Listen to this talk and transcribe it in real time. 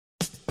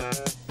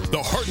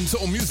The Heart and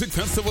Soul Music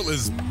Festival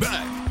is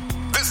back.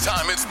 This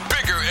time it's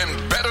bigger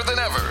and better than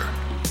ever.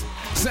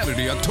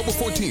 Saturday, October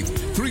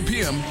 14th, 3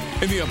 p.m.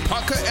 in the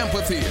Apaka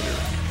Amphitheater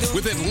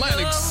with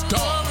Atlantic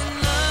Star,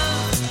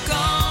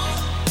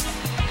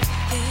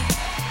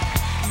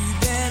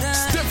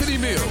 Stephanie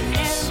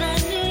Mills,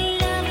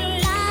 and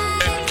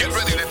get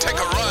ready to take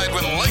a ride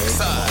with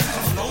Lakeside.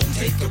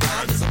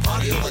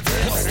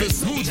 Plus the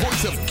smooth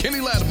voice of Kenny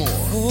Lattimore.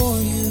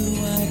 For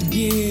you, I'd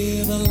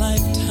give a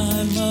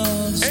lifetime of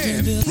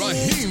and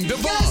Raheem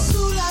Devon.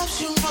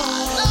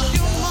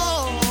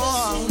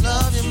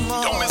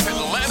 Don't miss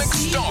Atlantic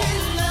Star,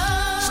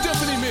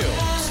 Stephanie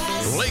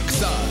Mills,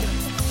 Lakeside,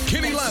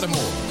 Kenny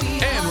Lattimore,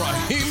 and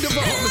Raheem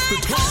Devon. Don't miss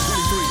the 2023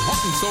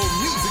 Heart and Soul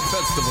Music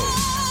Festival.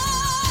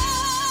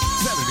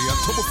 Saturday,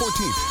 October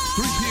 14th,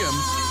 3 p.m.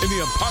 in the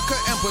Apaka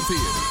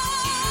Amphitheater.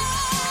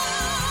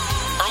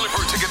 Early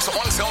bird tickets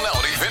on sale now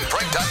at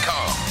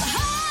eventbrite.com.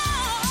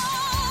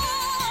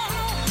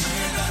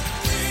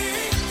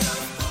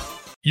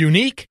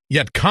 Unique,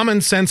 yet common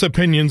sense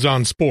opinions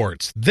on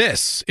sports.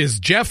 This is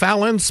Jeff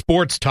Allen's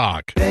Sports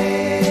Talk.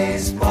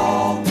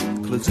 Baseball,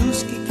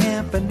 Klazuski,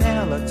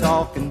 Campanella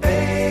talking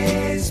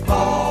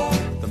baseball.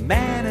 The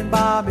man and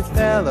Bobby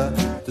Fella,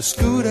 the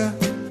Scooter,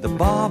 the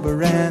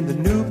Barber and the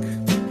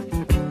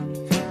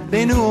Nuke.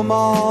 They knew them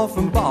all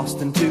from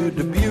Boston to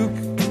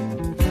Dubuque,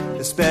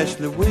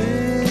 especially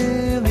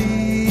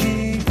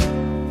Willie,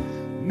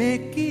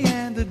 Mickey,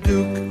 and the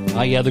Duke.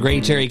 Yeah, the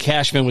great Terry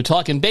Cashman with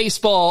Talking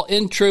Baseball,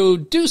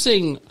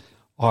 introducing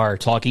our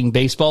Talking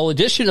Baseball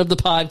edition of the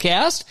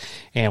podcast.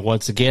 And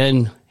once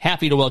again,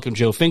 happy to welcome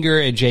Joe Finger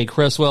and Jay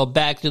Cresswell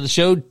back to the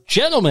show.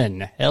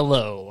 Gentlemen,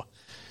 hello.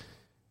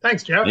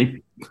 Thanks, Jeff.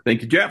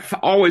 Thank you, Jeff.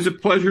 Always a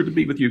pleasure to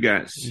be with you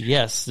guys.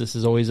 Yes, this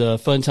is always a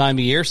fun time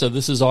of year. So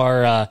this is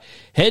our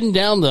heading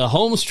down the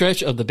home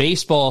stretch of the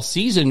baseball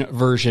season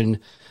version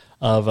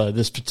of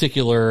this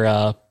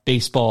particular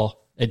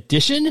baseball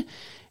edition.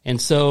 And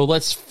so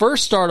let's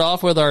first start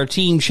off with our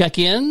team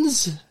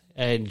check-ins.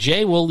 And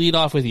Jay, we'll lead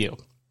off with you.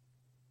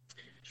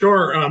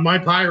 Sure. My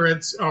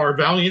Pirates are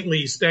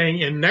valiantly staying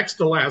in next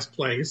to last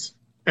place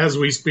as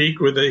we speak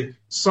with a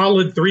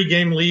solid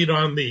 3-game lead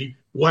on the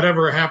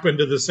whatever happened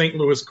to the St.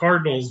 Louis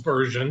Cardinals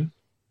version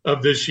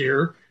of this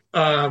year.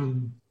 All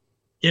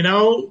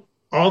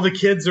the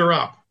kids are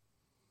up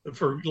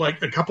for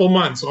like a couple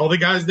months. All the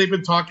guys they've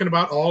been talking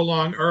about all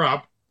along are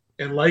up.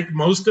 And like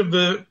most of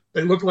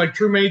they look like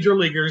true major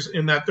leaguers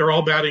in that they're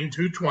all batting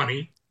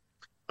 .220.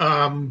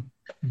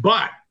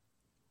 But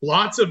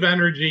lots of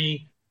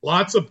energy,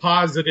 lots of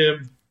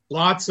positive,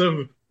 lots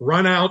of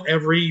run out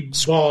every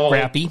ball.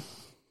 Scrappy.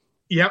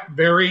 Yep,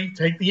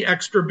 take the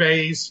extra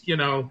base.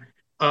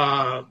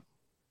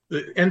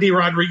 Andy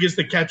Rodriguez,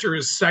 the catcher,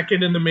 is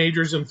second in the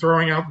majors in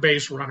throwing out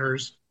base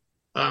runners.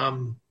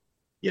 Reynolds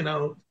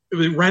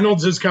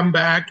has come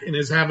back and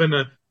is having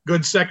a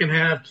good second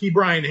half.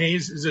 Ke'Bryan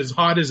Hayes is as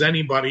hot as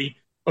anybody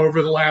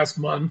over the last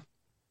month,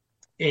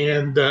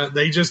 and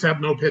they just have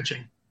no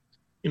pitching.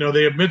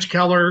 They have Mitch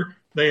Keller,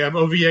 they have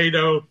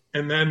Oviedo,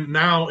 and then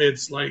now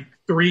it's like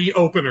 3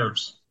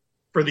 openers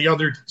for the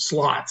other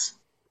slots.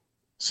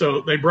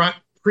 So they brought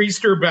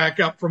Priester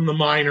back up from the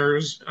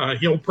minors.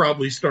 He'll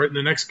probably start in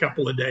the next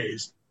couple of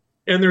days.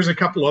 And there's a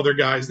couple other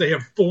guys. They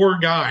have 4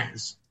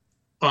 guys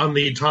on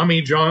the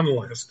Tommy John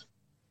list,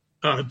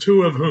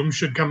 2 of whom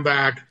should come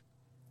back.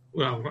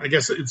 Well, I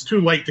guess it's too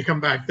late to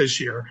come back this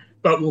year,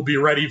 but we'll be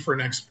ready for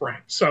next spring.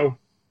 So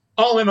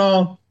all in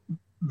all,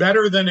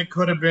 better than it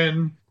could have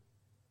been.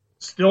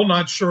 Still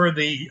not sure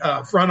the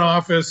front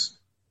office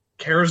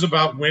cares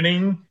about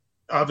winning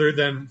other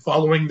than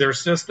following their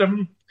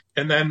system.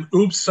 And then,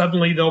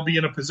 suddenly they'll be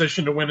in a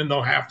position to win and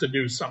they'll have to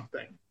do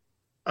something.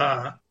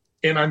 And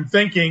I'm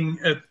thinking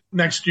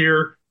next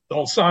year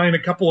they'll sign a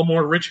couple of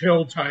more Rich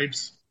Hill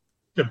types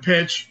to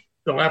pitch.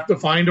 They'll have to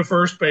find a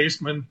first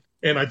baseman.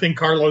 And I think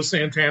Carlos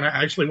Santana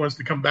actually wants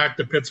to come back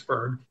to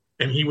Pittsburgh,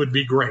 and he would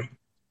be great.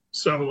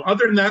 So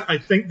other than that, I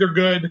think they're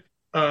good.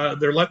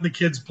 They're letting the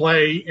kids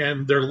play,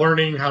 and they're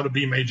learning how to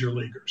be major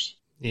leaguers.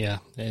 Yeah,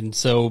 and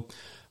so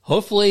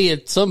hopefully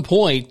at some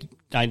point,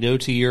 I know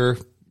to your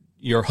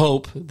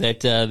hope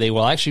that they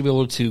will actually be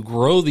able to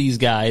grow these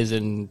guys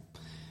and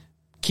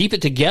keep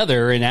it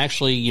together and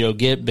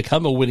actually,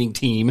 become a winning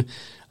team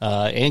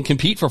and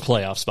compete for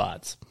playoff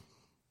spots.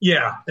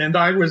 Yeah, and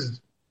I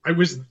was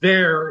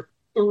there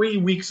 3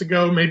 weeks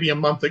ago, maybe a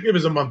month ago. It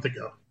was a month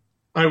ago.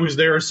 I was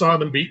there, saw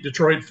them beat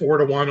Detroit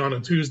 4-1 on a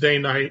Tuesday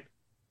night.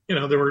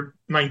 There were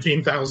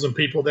 19,000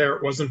 people there.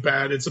 It wasn't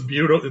bad. It's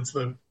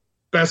the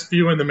best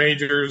view in the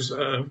majors,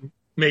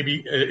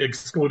 maybe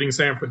excluding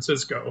San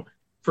Francisco,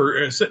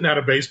 for sitting at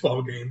a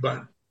baseball game.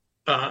 But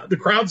the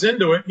crowd's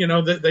into it.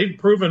 They've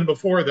proven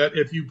before that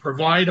if you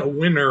provide a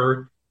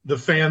winner, the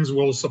fans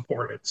will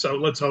support it. So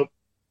let's hope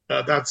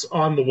that's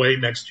on the way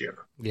next year.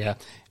 Yeah.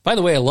 By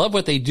the way, I love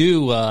what they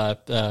do,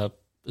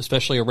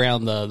 especially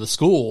around the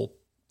school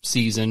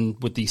season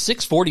with the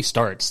 6:40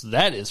 starts.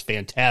 That is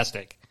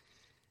fantastic.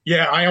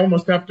 Yeah, I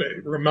almost have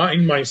to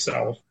remind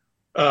myself.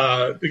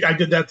 I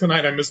did that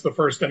tonight. I missed the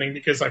first inning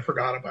because I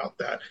forgot about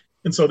that.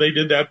 And so they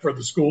did that for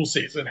the school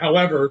season.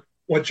 However,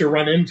 what you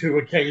run into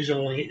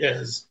occasionally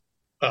is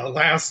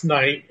last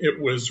night it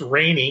was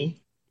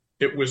rainy,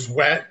 it was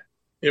wet,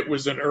 it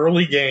was an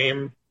early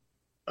game.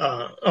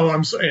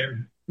 I'm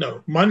saying,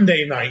 no,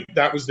 Monday night,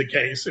 that was the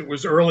case. It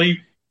was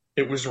early,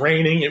 it was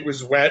raining, it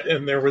was wet,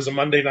 and there was a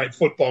Monday night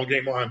football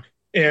game on.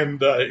 And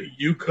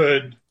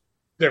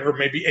there were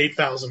maybe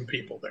 8,000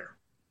 people there.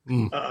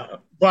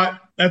 But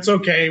that's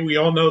okay. We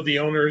all know the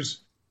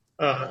owners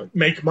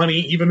make money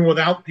even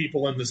without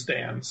people in the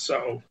stands.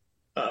 So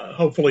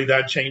hopefully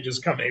that changes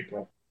come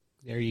April.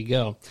 There you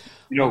go.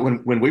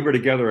 When we were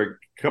together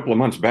a couple of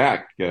months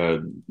back,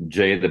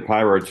 Jay, the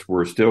Pirates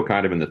were still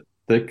kind of in the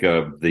thick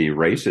of the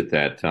race at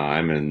that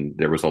time, and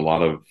there was a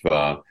lot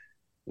of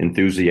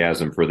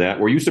enthusiasm for that.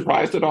 Were you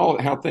surprised at all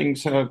at how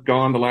things have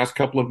gone the last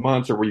couple of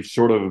months, or were you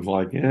sort of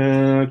like,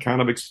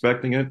 kind of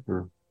expecting it,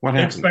 or what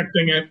happened?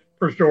 Expecting it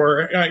for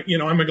sure.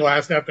 I'm a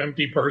glass half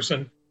empty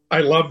person. I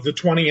love the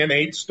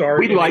 20-8 start.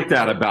 We like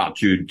that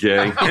about you,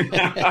 Jay.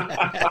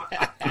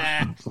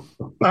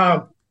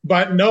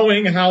 But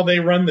knowing how they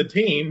run the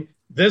team,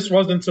 this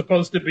wasn't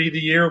supposed to be the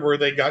year where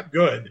they got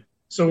good.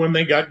 So when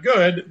they got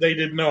good, they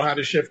didn't know how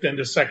to shift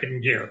into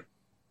second gear,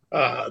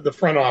 the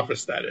front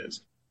office, that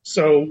is.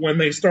 So when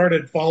they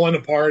started falling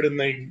apart and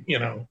they,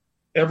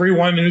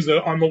 everyone who's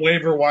on the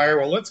waiver wire,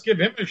 well, let's give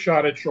him a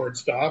shot at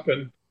shortstop.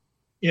 And,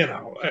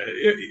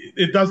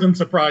 it doesn't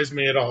surprise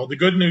me at all. The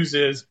good news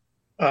is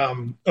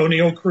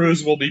O'Neal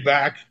Cruz will be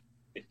back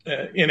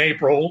in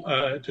April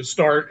to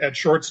start at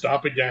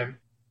shortstop again.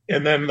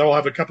 And then they'll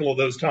have a couple of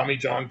those Tommy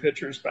John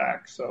pitchers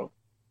back. So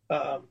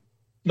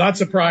not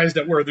surprised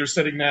at where they're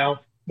sitting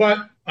now.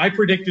 But I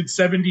predicted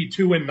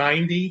 72 and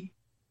 90.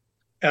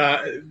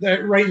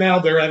 Right now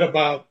they're at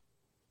about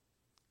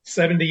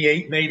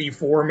 78 and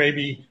 84,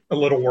 maybe a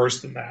little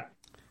worse than that.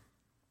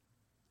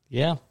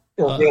 Yeah.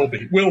 Or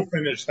will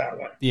finish that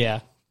way. Yeah.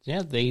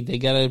 Yeah, they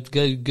got a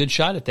good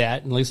shot at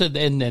that. And like I said,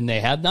 and they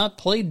have not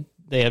played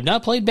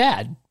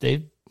bad. They're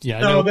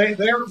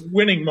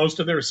winning most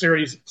of their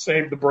series,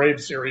 save the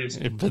Braves series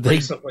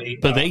recently.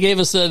 But they gave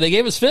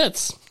us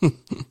fits.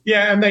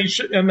 Yeah, and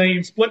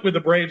they split with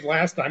the Braves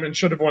last time and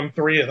should have won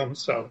 3 of them.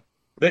 So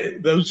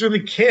those are the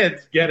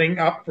kids getting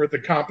up for the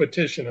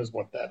competition, is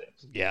what that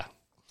is. Yeah.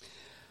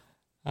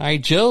 All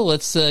right, Joe,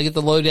 let's get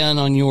the lowdown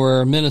on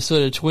your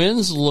Minnesota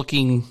Twins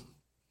looking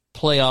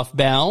playoff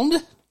bound.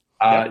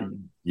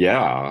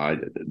 Yeah,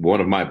 one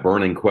of my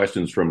burning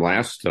questions from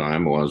last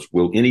time was,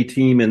 will any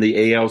team in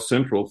the AL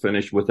Central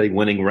finish with a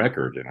winning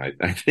record? And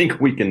I think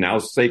we can now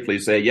safely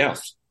say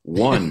yes,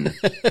 one.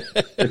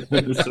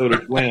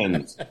 Minnesota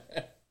Twins.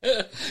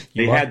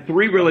 They had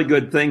 3 really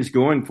good things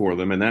going for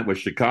them, and that was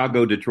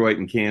Chicago, Detroit,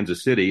 and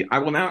Kansas City. I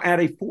will now add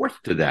a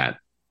 4th to that,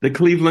 the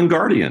Cleveland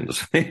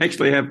Guardians. They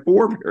actually have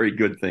 4 very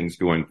good things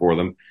going for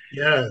them.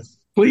 Yes.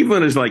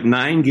 Cleveland is like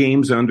 9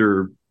 games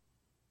under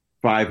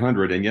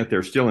 500, and yet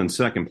they're still in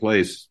second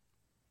place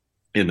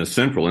in the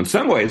Central. In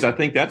some ways, I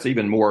think that's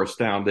even more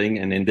astounding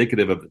and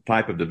indicative of the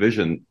type of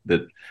division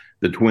that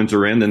the Twins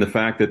are in than the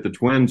fact that the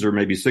Twins are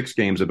maybe 6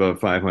 games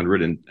above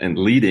 500 and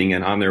leading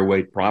and on their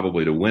way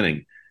probably to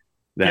winning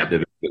that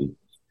division.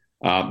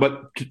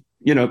 But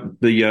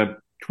the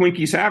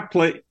Twinkies have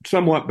played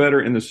somewhat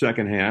better in the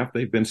second half.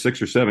 They've been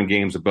 6 or 7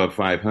 games above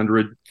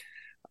 500.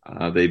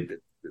 They've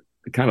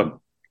kind of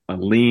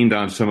leaned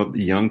on some of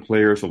the young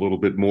players a little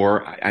bit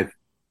more.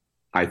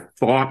 I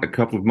thought a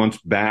couple of months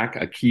back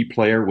a key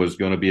player was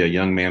going to be a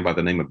young man by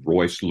the name of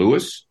Royce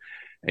Lewis,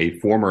 a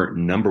former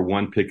number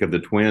 1 pick of the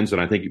Twins,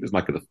 and I think he was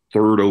like the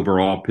 3rd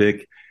overall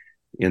pick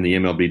in the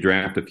MLB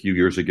draft a few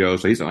years ago.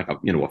 So he's like a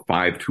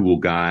 5-tool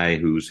guy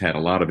who's had a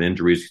lot of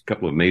injuries, a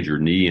couple of major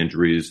knee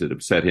injuries that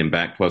have set him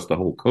back, plus the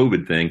whole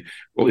COVID thing.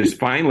 Well, he's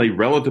finally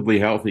relatively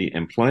healthy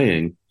and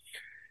playing,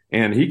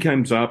 and he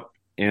comes up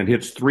and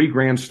hits 3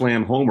 grand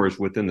slam homers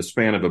within the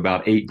span of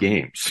about 8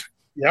 games.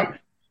 Yep.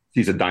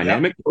 He's a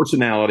dynamic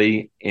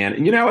personality,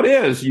 and you know it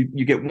is. You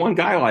get one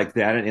guy like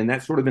that, and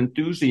that sort of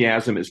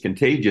enthusiasm is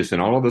contagious, and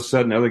all of a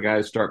sudden other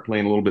guys start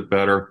playing a little bit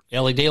better.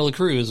 Ellie De La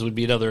Cruz would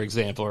be another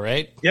example,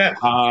 right? Yeah.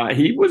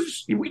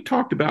 We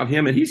talked about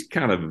him, and he's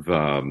kind of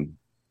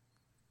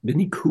didn't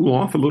he cool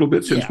off a little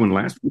bit since when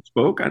last we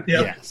spoke?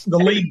 Yes. The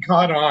league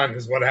caught on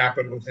is what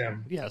happened with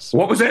him. Yes.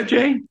 What was that,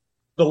 Jay?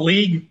 The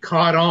league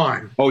caught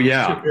on. Oh,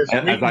 yeah.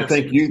 As I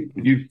think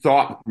you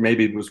thought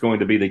maybe it was going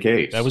to be the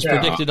case. That was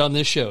predicted on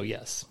this show,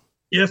 yes.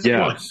 Yes, it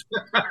was.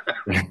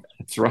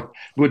 That's right.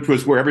 Which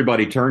was where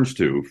everybody turns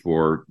to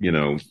for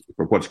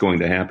what's going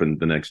to happen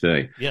the next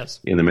day. Yes.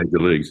 In the major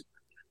leagues.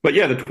 But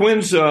yeah, the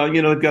Twins,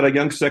 they've got a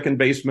young second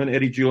baseman,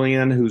 Eddie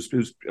Julian, who's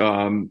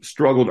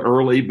struggled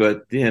early,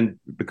 but then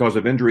because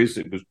of injuries,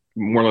 it was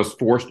more or less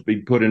forced to be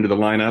put into the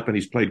lineup, and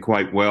he's played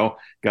quite well.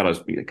 Got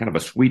a kind of a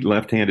sweet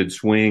left-handed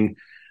swing.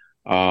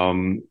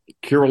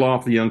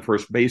 Kirilloff, the young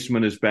first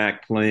baseman, is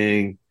back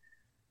playing.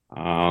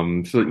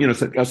 So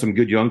got some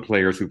good young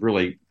players who've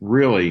really,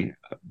 really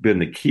been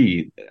the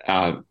key.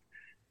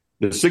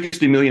 the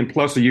 $60 million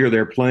plus a year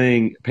they're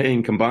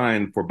paying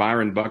combined for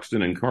Byron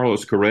Buxton and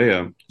Carlos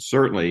Correa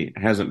certainly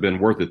hasn't been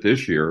worth it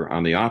this year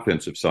on the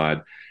offensive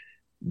side.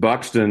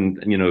 Buxton,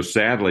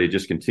 sadly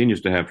just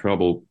continues to have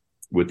trouble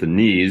with the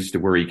knees to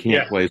where he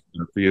can't play in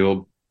the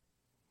field.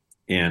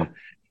 And,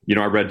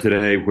 I read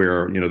today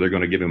where, they're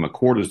going to give him a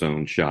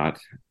cortisone shot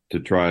to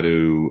try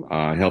to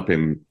help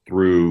him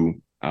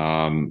through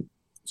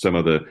some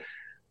of the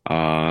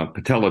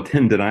patella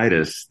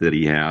tendonitis that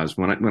he has.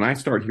 When I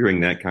start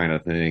hearing that kind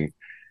of thing,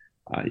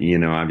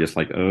 I'm just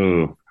like,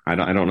 oh, I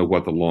don't know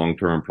what the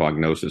long-term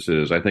prognosis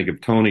is. I think of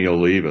Tony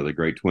Oliva, the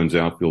great Twins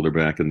outfielder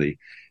back in the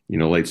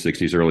late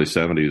 60s, early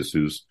 70s,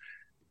 whose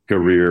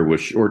career was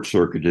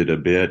short-circuited a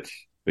bit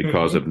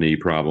because of knee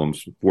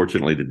problems.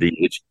 Fortunately,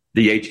 the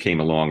DH came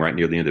along right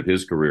near the end of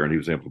his career, and he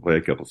was able to play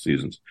a couple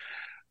seasons.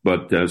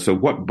 But so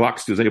what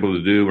Bucks is able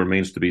to do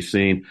remains to be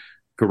seen.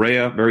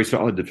 Correa, very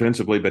solid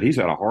defensively, but he's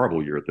had a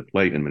horrible year at the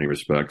plate in many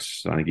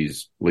respects. I think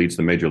leads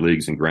the major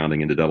leagues in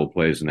grounding into double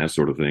plays and that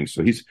sort of thing.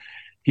 So he's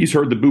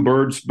heard the boo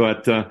birds,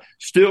 but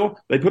still,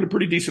 they put a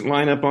pretty decent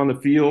lineup on the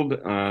field.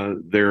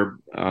 Their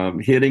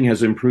hitting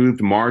has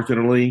improved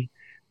marginally.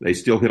 They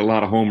still hit a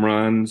lot of home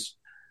runs.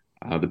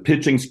 The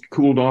pitching's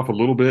cooled off a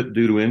little bit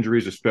due to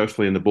injuries,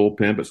 especially in the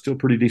bullpen, but still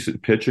pretty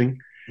decent pitching.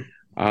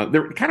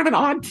 They're kind of an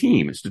odd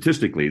team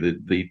statistically.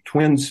 The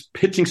Twins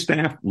pitching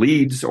staff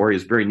leads or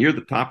is very near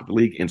the top of the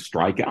league in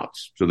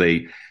strikeouts. So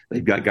they've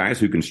got guys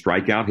who can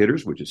strike out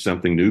hitters, which is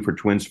something new for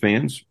Twins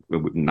fans.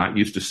 We're not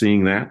used to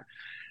seeing that.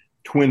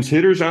 Twins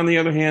hitters, on the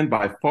other hand,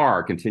 by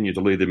far continue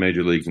to lead the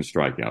major leagues in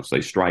strikeouts.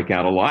 They strike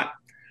out a lot,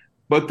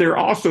 but they're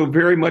also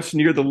very much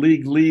near the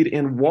league lead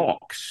in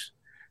walks.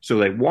 So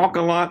they walk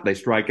a lot, they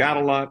strike out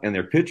a lot, and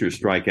their pitchers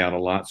strike out a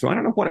lot. So I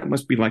don't know what it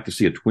must be like to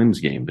see a Twins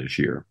game this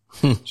year.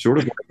 Sort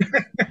of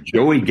like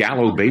Joey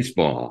Gallo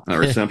baseball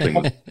or something.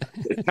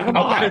 It's kind of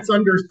odd. It's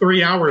under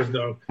 3 hours,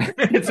 though.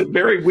 It's a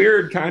very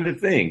weird kind of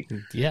thing.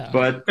 Yeah.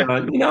 But,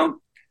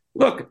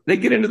 look, they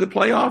get into the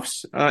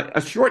playoffs.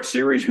 A short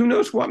series, who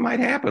knows what might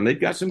happen. They've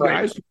got some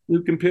guys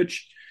who can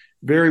pitch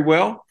very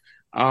well.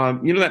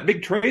 That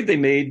big trade they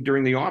made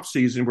during the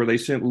offseason where they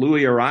sent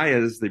Luis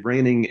Arias, the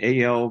reigning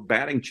AL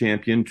batting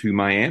champion, to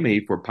Miami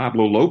for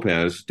Pablo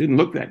Lopez didn't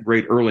look that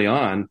great early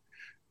on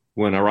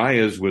when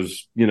Arias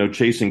was,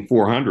 chasing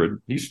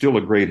 400. He's still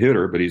a great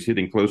hitter, but he's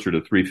hitting closer to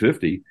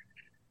 350.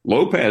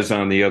 Lopez,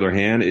 on the other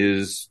hand,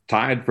 is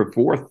tied for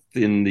fourth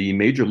in the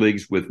major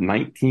leagues with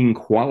 19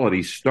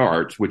 quality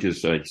starts, which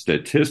is a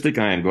statistic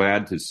I am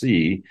glad to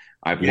see.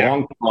 I've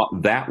long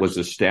thought that was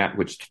a stat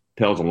which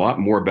tells a lot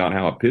more about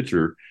how a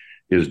pitcher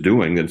is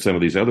doing than some of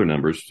these other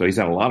numbers. So he's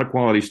had a lot of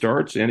quality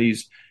starts, and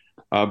he's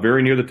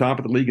very near the top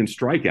of the league in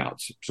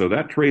strikeouts. So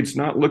that trade's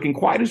not looking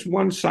quite as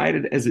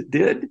one-sided as it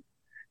did.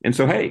 And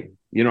so, hey,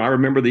 I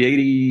remember the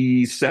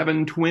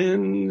 87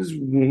 Twins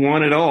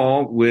won it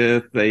all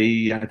with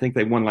I think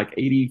they won like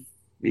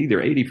either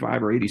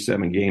 85 or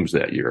 87 games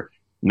that year.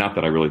 Not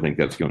that I really think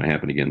that's going to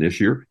happen again this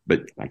year,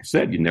 but like I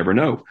said, you never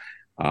know.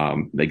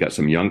 They got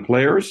some young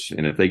players,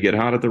 and if they get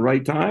hot at the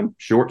right time,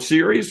 short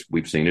series,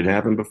 we've seen it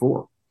happen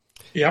before.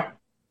 Yep.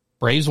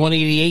 Braves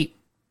 188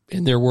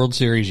 in their World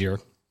Series year.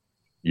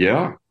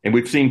 Yeah, and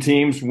we've seen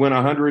teams win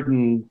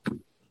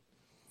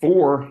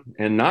 104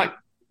 and not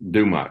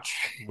do much.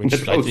 Which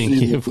I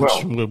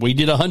think we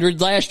did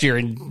 100 last year,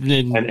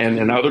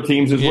 and other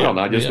teams as well,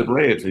 not just the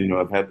Braves.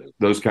 Have had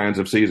those kinds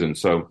of seasons,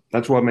 so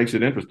that's what makes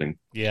it interesting.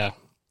 Yeah.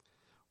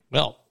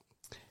 Well,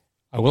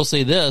 I will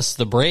say this: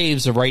 the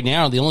Braves are right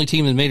now the only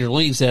team in the major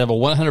leagues that have a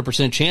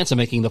 100% chance of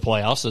making the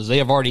playoffs, as they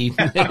have already.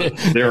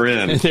 They're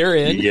in. They're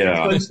in.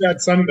 Yeah. Since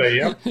that Sunday.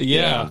 Yep.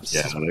 Yeah.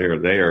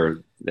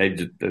 They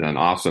just an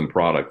awesome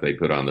product they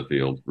put on the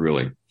field.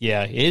 Really.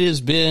 Yeah, it has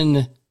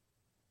been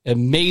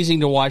amazing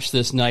to watch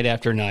this night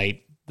after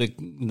night.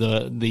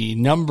 The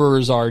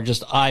numbers are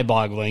just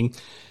eye-boggling.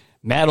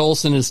 Matt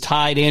Olson has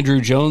tied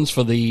Andrew Jones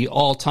for the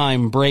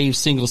all-time Braves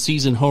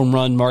single-season home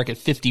run mark at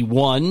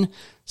 51.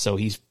 So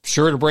he's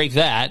sure to break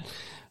that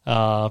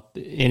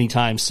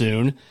anytime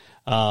soon.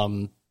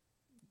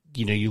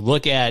 You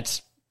look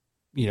at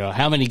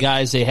how many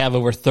guys they have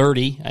over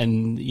 30,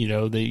 and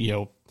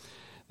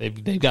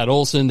they've got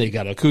Olson, they've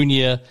got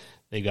Acuna,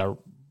 they've got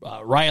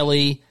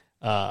Riley,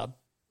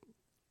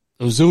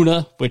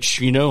 Ozuna,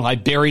 which I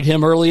buried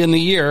him early in the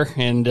year,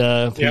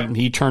 and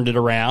he turned it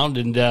around,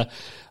 and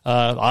Ozzy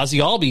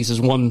Albies has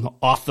won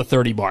off the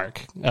 30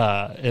 mark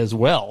as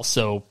well.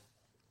 So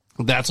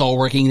that's all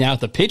working out.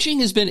 The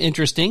pitching has been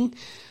interesting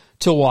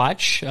to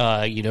watch.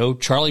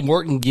 Charlie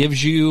Morton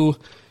gives you,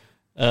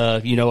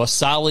 a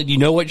solid,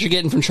 what you're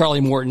getting from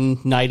Charlie Morton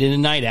night in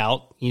and night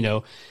out.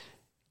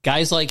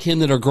 Guys like him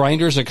that are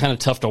grinders are kind of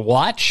tough to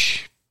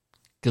watch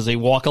because they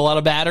walk a lot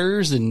of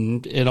batters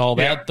and all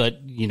that.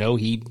 But,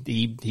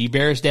 he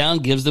bears down,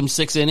 gives them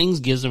 6 innings,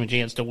 gives them a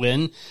chance to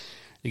win.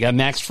 They got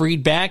Max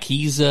Fried back.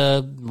 He's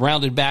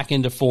rounded back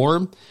into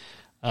form.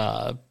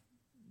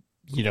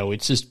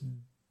 It's just,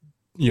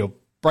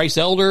 Bryce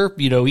Elder,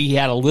 he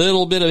had a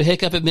little bit of a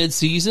hiccup at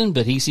midseason,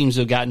 but he seems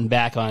to have gotten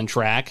back on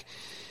track.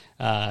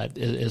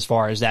 as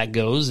far as that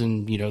goes.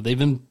 And, they've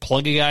been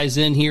plugging guys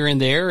in here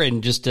and there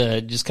and just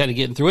kind of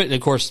getting through it. And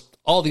of course,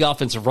 all the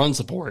offensive run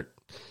support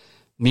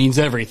means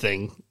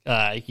everything.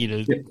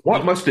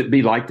 What must it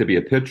be like to be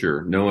a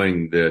pitcher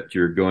knowing that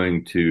you're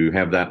going to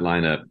have that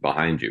lineup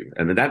behind you?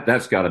 I mean,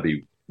 that's got to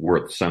be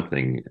worth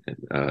something.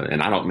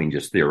 And I don't mean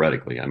just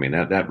theoretically. I mean,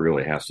 that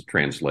really has to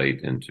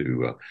translate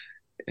into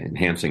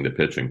enhancing the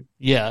pitching.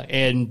 Yeah.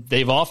 And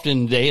they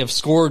have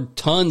scored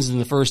tons in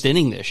the first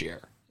inning this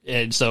year.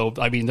 And so,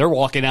 I mean, they're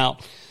walking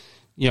out,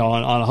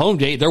 on a home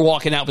date, they're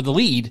walking out with the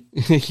lead,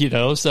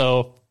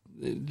 so.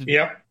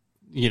 Yep.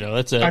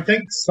 That's I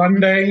think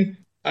Sunday,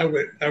 I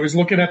was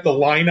looking at the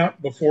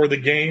lineup before the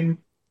game,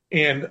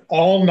 and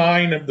all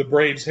 9 of the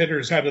Braves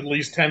hitters had at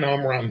least 10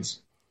 home runs.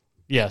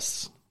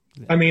 Yes.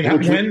 I mean,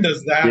 when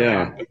does that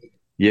happen?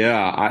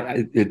 Yeah,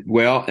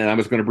 and I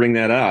was going to bring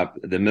that up.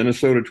 The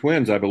Minnesota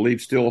Twins, I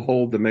believe, still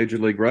hold the major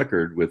league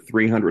record with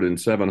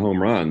 307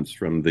 home runs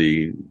from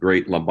the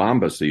great La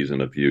Bamba season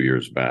a few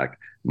years back.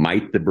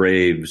 Might the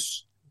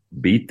Braves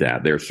beat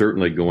that? They're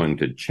certainly going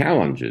to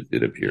challenge it.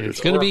 It appears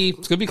it's going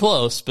to be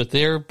close, but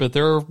they're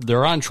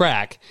on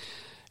track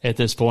at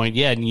this point.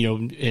 Yeah,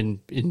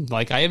 and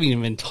like I haven't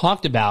even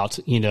talked about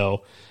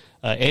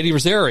Eddie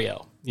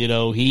Rosario.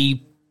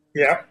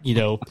 Yeah.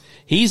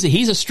 He's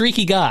a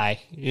streaky guy,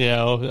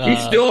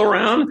 he's still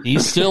around.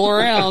 He's still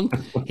around.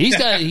 He's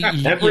got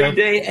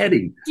everyday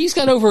Eddie. He's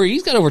got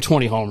over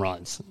 20 home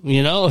runs.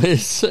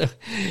 It's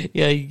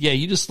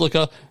you just look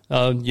up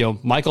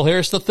Michael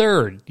Harris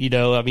III,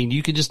 I mean,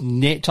 you could just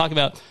talk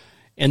about,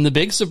 and the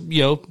big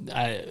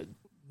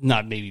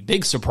not maybe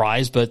big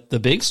surprise, but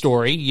the big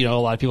story, a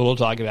lot of people don't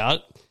talk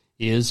about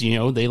is,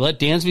 they let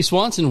Dansby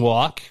Swanson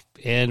walk,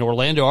 and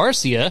Orlando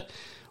Arcia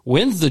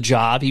wins the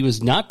job. He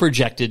was not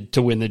projected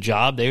to win the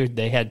job.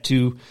 They had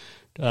 2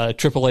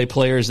 AAA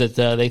players that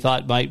they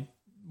thought might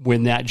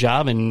win that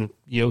job, and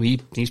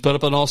he's put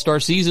up an all-star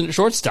season at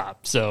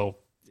shortstop. So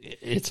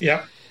it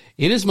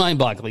is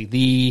mind-boggling.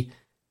 The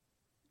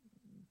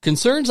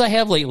concerns I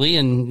have lately,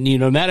 and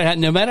no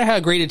matter how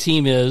great a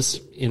team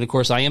is, and of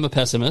course I am a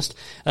pessimist,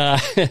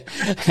 and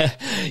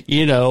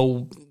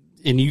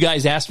you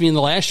guys asked me in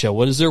the last show,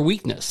 what is their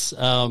weakness?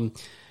 The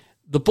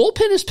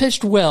bullpen has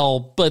pitched well,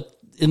 but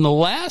in the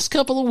last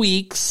couple of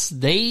weeks,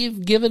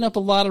 they've given up a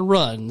lot of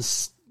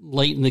runs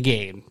late in the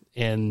game,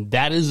 and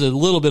that is a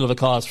little bit of a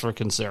cause for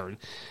concern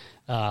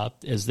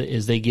as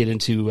they get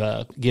into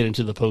the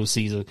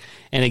postseason.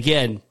 And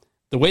again,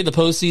 the way the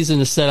postseason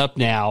is set up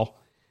now,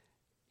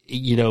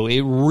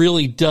 it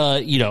really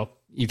does.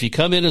 If you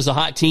come in as a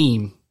hot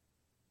team,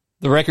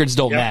 the records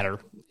don't matter,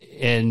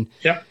 and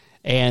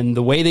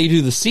the way they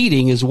do the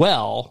seeding as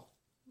well.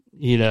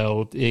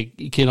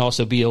 It can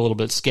also be a little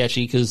bit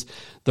sketchy because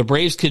the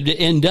Braves could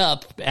end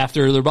up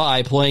after their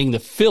bye playing the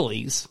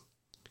Phillies.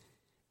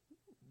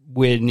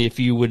 When if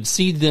you would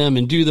seed them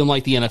and do them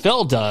like the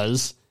NFL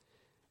does,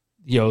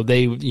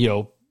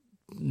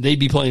 they'd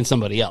be playing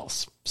somebody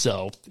else.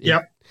 So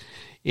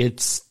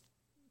it's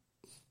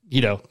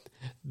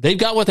they've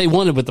got what they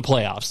wanted with the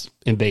playoffs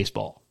in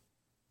baseball.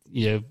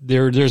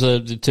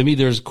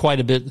 There's quite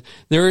a bit.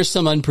 There is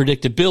some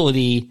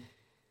unpredictability.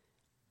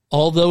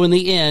 Although in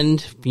the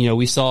end,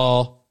 we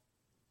saw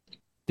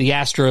the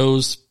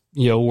Astros,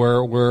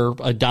 were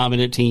a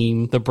dominant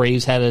team. The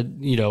Braves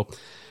had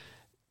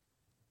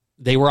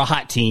they were a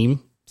hot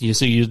team.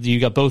 So you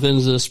got both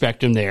ends of the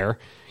spectrum there.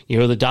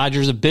 The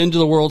Dodgers have been to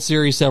the World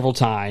Series several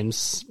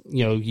times.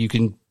 You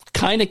can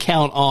kind of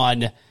count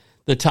on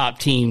the top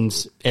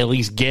teams at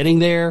least getting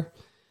there.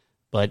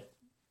 But,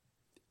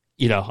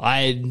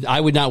 I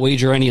would not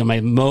wager any of my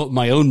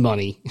own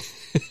money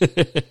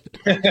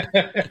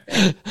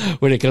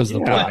when it comes to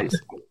the playoffs.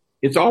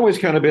 It's always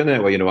kind of been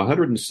that way.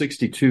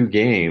 162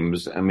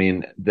 games. I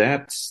mean,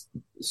 that's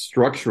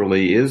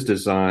structurally is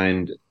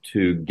designed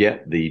to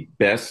get the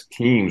best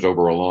teams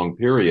over a long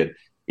period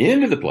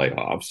into the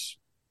playoffs.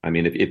 I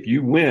mean, if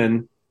you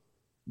win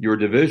your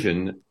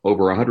division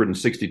over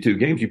 162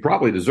 games, you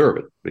probably deserve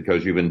it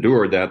because you've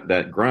endured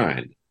that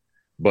grind.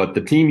 But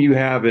the team you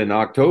have in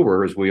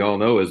October, as we all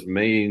know,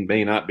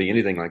 may not be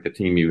anything like the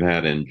team you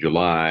had in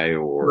July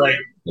or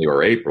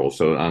April.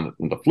 So on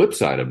the flip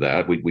side of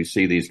that, we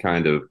see these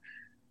kind of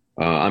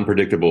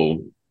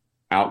unpredictable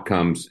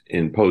outcomes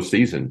in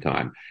postseason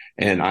time.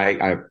 And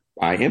I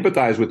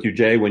empathize with you,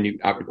 Jay,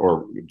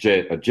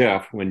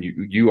 Jeff, when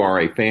you are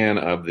a fan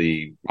of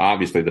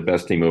obviously the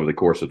best team over the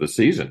course of the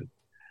season.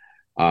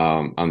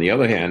 On the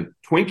other hand,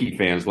 Twinkie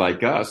fans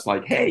like us,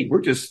 hey,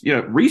 we're just,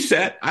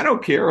 reset. I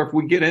don't care if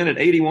we get in at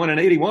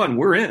 81-81,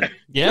 we're in.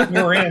 Yeah,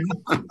 we're in.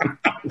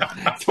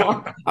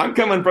 So I'm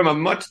coming from a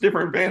much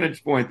different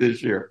vantage point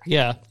this year.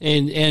 Yeah.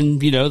 And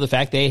the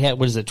fact they had,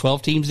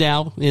 12 teams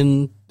now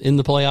in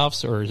the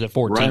playoffs, or is it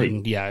 14?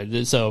 Right.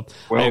 Yeah. So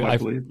 12, I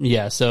believe.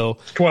 Yeah. So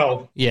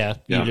 12. Yeah.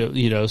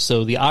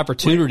 So the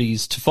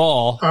opportunities to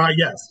fall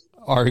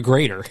are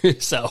greater.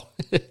 So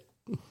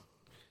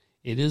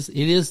it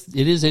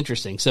is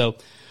interesting. So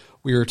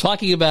we were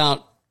talking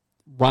about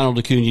Ronald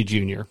Acuna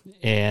Jr.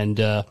 and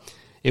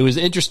it was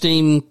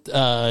interesting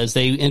as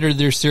they entered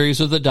their series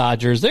with the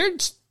Dodgers. There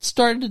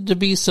started to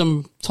be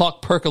some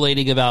talk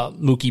percolating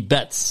about Mookie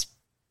Betts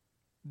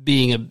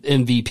being an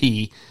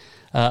MVP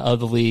of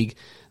the league.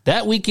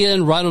 That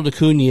weekend, Ronald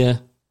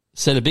Acuna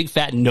said a big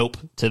fat nope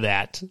to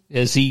that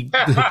as he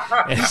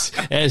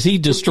as he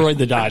destroyed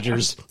the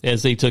Dodgers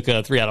as they took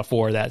a 3 out of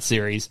 4 of that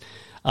series.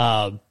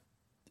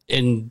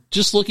 And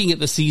just looking at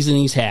the season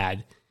he's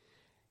had,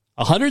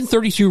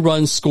 132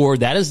 runs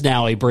scored. That is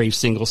now a Braves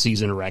single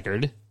season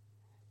record.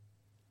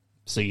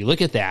 So you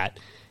look at that.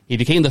 He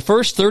became the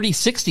first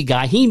 30-60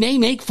 guy. He may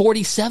make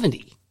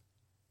 40-70.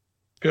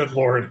 Good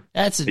Lord.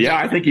 I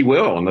think he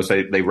will unless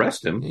they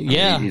rest him.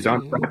 Yeah. He's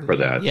on track for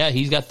that. Yeah,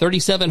 he's got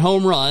 37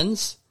 home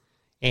runs,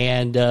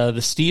 and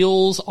the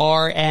steals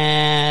are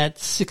at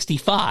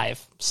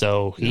 65.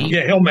 So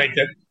he'll make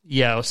it.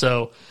 Yeah,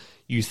 so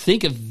you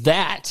think of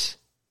that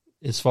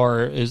as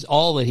far as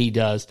all that he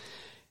does.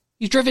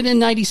 He's driven in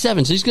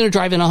 97, so he's going to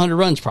drive in 100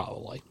 runs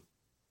probably.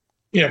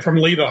 Yeah, from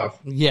leadoff.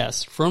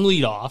 Yes, from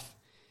leadoff.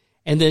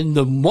 And then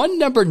the one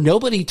number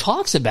nobody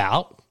talks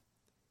about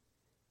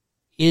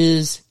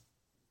is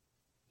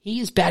he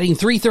is batting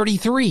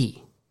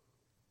 .333.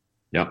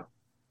 Yeah.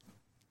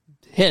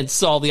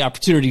 Hence all the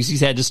opportunities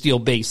he's had to steal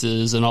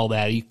bases and all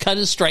that. He cut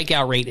his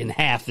strikeout rate in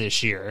half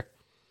this year.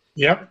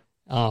 Yep.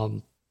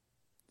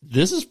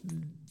 This is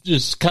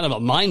just kind of a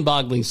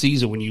mind-boggling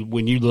season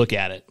when you look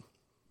at it.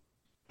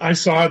 I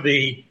saw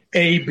the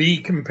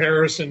A-B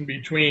comparison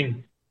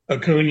between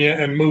Acuna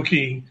and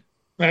Mookie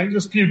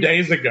just a few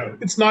days ago.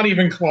 It's not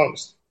even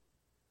close.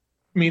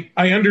 I mean,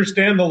 I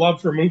understand the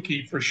love for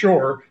Mookie for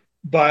sure,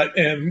 but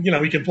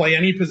he can play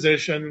any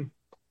position.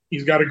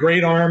 He's got a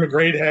great arm, a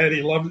great head.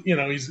 He loves,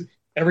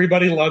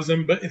 everybody loves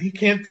him, but he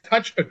can't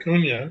touch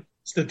Acuna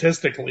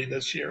statistically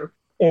this year,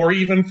 or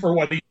even for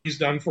what he's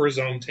done for his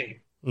own team.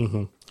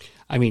 Mm-hmm.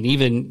 I mean,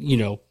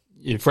 even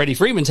Freddie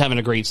Freeman's having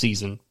a great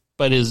season,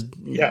 but he's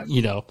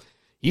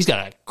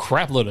got a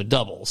crap load of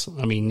doubles.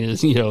 I mean,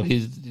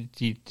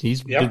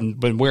 he's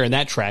been wearing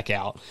that track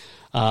out.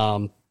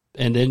 And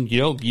then,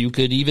 you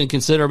could even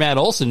consider Matt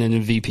Olson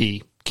an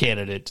MVP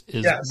candidate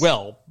as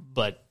well.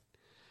 But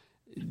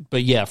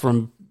yeah,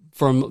 from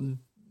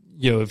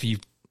if you,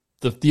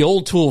 the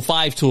old tool,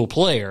 5-tool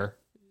player,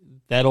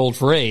 that old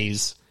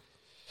phrase,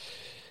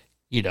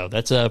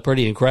 that's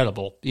pretty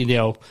incredible.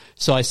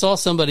 So I saw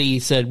somebody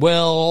said,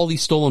 well, all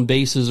these stolen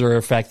bases are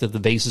a fact that the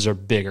bases are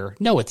bigger.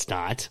 No, it's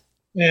not.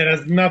 It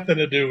has nothing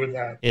to do with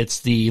that.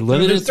 It's the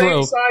limited throw.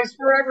 The same size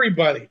for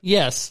everybody.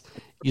 Yes.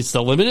 It's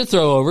the limited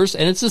throwovers,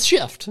 and it's a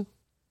shift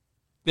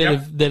that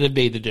have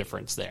made the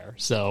difference there.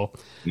 So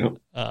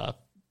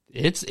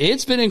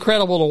it's been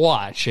incredible to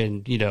watch.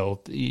 And,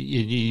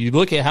 you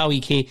look at how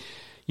he came,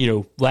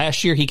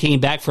 last year he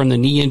came back from the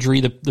knee injury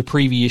the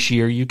previous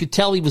year. You could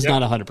tell he was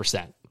not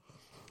 100%.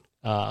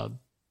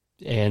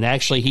 And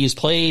actually he's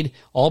played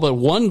all but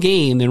one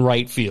game in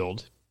right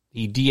field.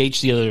 He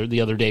DH'd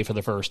the other day for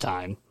the first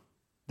time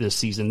this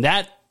season.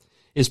 That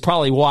is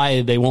probably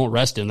why they won't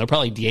rest him. They'll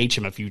probably DH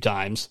him a few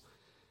times.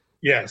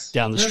 Yes.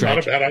 Down the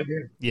stretch. Not a bad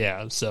idea.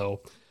 Yeah.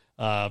 So,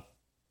 I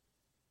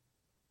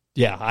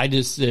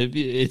just,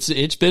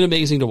 it's been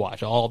amazing to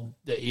watch.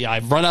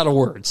 I've run out of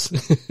words. He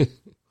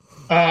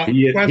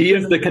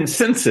is the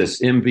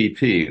consensus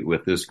MVP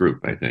with this group,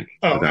 I think.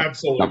 Oh,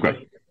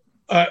 absolutely.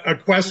 A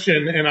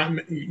question,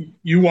 and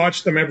you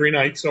watch them every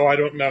night, so I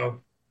don't know.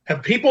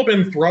 Have people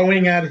been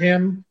throwing at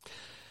him?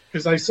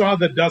 Because I saw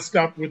the dust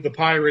up with the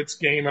Pirates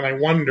game, and I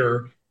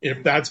wonder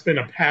if that's been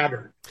a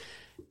pattern.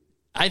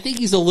 I think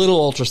he's a little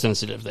ultra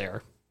sensitive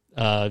there.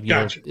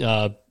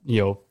 Gotcha.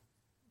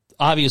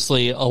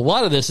 Obviously, a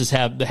lot of this has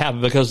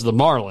happened because of the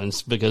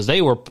Marlins, because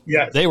they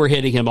were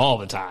hitting him all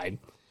the time,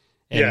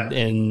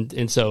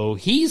 and so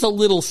he's a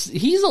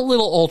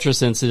little ultra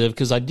sensitive.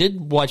 Because I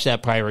did watch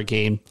that Pirate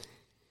game.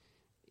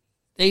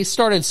 They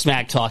started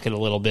smack talking a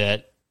little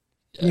bit.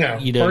 Yeah,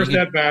 first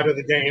at bat of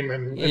the game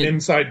and an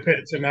inside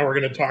pitch, and now we're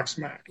going to talk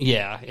smack.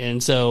 Yeah,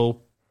 and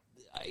so,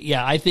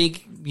 I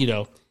think,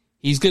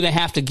 he's going to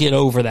have to get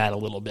over that a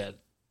little bit.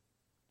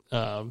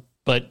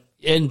 But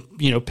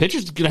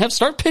pitchers are going to have to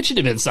start pitching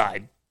him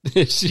inside.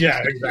 Yeah,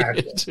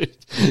 exactly.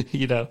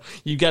 You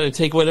got to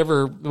take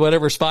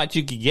whatever spot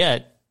you can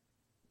get.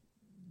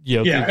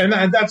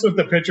 And that's what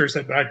the pitcher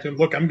said back to him.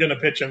 Look, I'm going to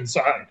pitch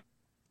inside.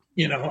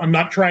 I'm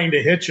not trying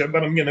to hit you,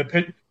 but I'm going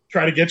to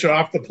try to get you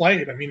off the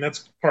plate. I mean,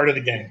 that's part of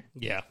the game.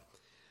 Yeah.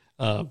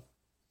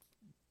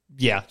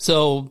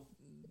 So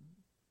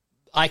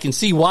I can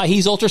see why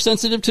he's ultra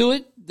sensitive to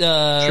it.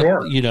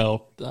 Sure.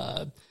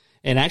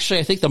 And actually,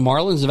 I think the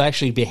Marlins have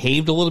actually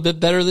behaved a little bit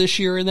better this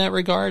year in that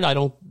regard. I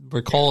don't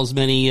recall as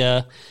many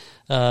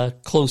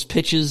close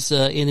pitches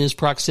in his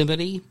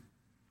proximity.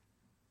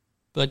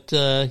 But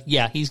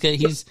he's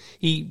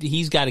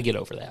got to get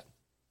over that.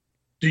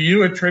 Do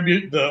you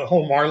attribute the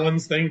whole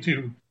Marlins thing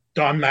to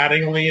Don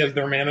Mattingly as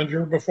their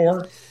manager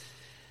before?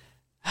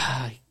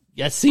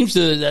 That seems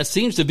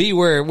to be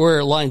where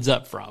it lines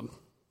up from.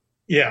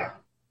 Yeah.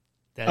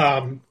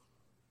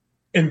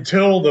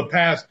 Until the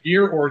past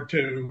year or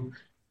two,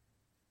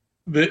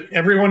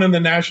 everyone in the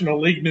National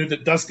League knew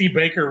that Dusty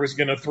Baker was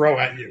going to throw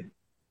at you.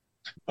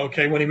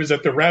 Okay, when he was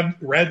at the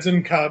Reds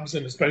and Cubs,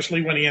 and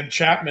especially when he had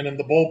Chapman in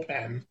the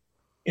bullpen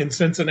in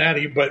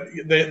Cincinnati, but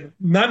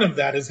none of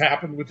that has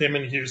happened with him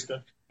in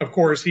Houston. Of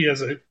course, he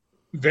has a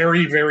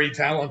very, very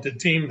talented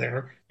team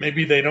there.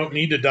 Maybe they don't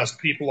need to dust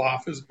people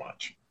off as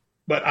much.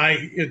 But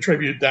I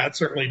attribute that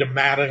certainly to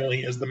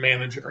Mattingly as the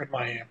manager in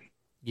Miami.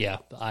 Yeah,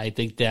 I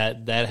think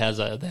that has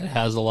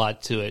a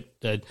lot to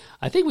it.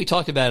 I think we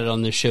talked about it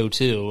on this show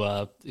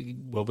too.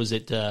 What was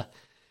it?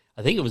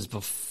 I think it was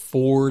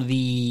before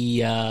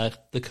the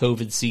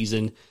COVID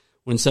season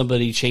when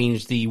somebody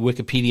changed the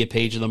Wikipedia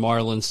page of the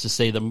Marlins to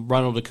say that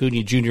Ronald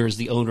Acuna Jr. is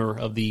the owner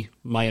of the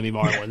Miami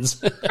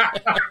Marlins.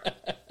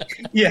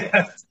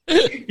 Yes.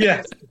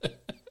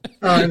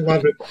 I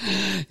love it.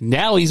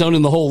 Now he's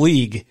owning the whole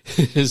league.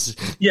 Yes,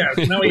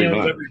 now he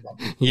owns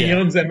everybody. Yeah. He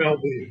owns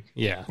MLB.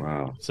 Yeah.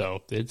 Wow.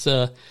 So it's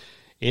a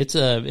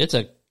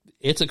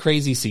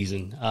crazy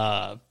season.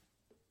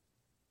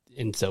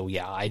 And so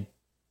yeah,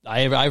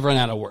 I've run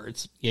out of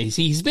words. Yeah,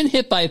 he's been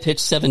hit by a pitch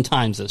 7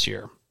 times this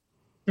year.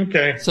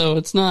 Okay. So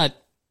it's not,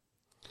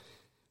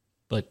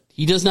 but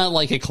he does not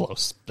like it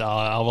close.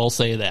 I will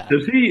say that.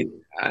 Does he?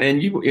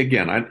 And you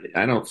again,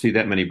 I don't see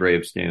that many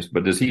Braves games,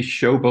 but does he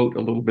showboat a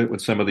little bit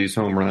with some of these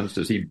home runs?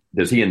 Does he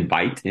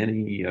invite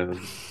any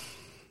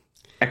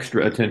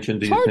extra attention?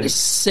 Do you think? It's hard to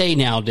say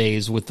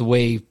nowadays with the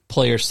way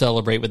players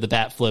celebrate with the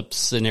bat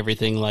flips and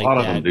everything like that. A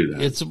lot of them do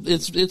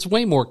that. It's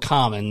way more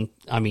common.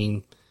 I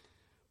mean,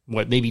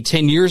 maybe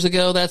 10 years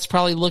ago, that's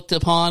probably looked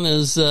upon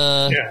as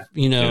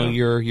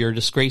you're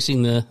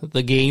disgracing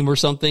the game or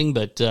something.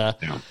 But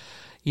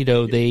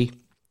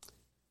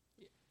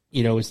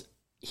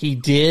he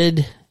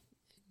did.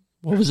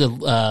 What was it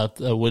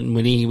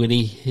when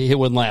he hit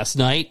one last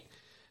night?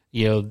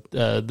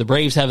 The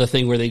Braves have a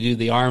thing where they do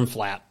the arm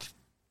flap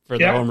for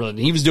the home run.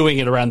 He was doing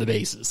it around the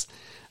bases.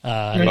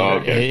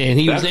 Okay. And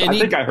he I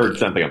think I heard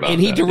something about that.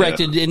 And he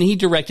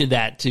directed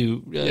that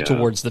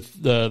towards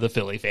the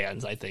Philly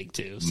fans, I think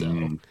too.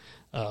 So,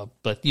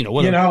 but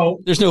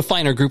there's no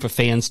finer group of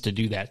fans to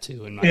do that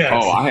to.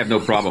 I have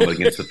no problem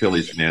against the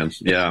Phillies fans.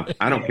 Yeah,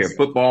 I don't care,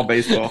 football,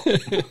 baseball.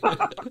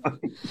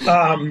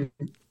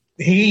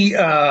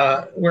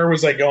 Where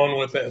was I going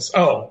with this?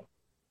 Oh,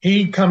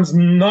 he comes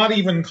not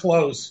even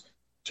close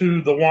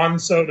to the Juan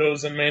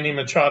Sotos and Manny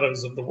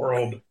Machados of the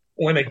world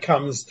when it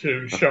comes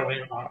to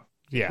showing off.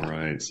 Yeah.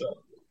 Right. So,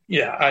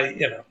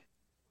 I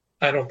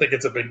don't think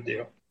it's a big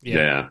deal.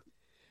 Yeah.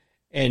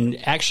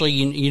 And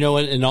actually,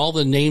 in all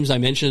the names I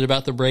mentioned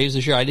about the Braves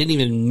this year, I didn't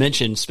even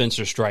mention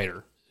Spencer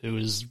Strider, who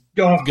is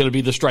going to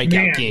be the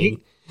strikeout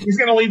king. He's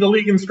going to lead the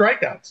league in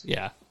strikeouts.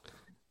 Yeah.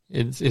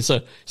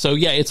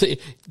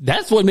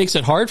 That's what makes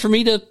it hard for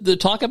me to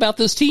talk about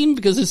this team,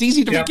 because it's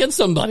easy to forget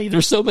somebody.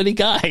 There's so many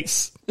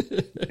guys.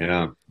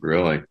 Yeah,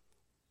 really.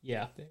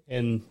 Yeah,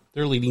 and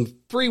they're leading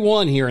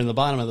 3-1 here in the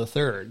bottom of the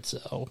third.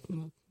 So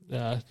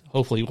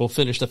hopefully we'll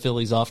finish the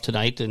Phillies off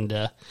tonight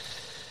and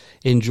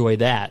enjoy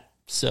that.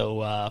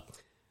 So, I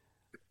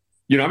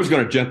was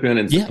going to jump in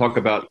and talk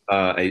about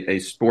a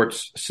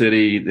sports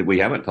city that we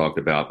haven't talked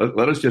about.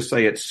 Let us just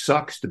say it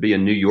sucks to be a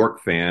New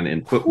York fan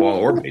in football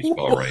or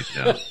baseball right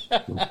now.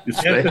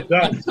 Yes, it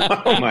does.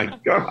 Oh, my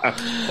God.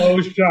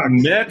 Oh, shucks.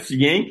 Mets,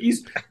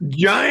 Yankees,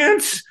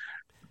 Giants.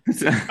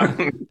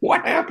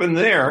 What happened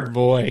there?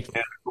 Boy.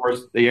 And of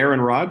course, the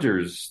Aaron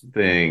Rodgers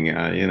thing,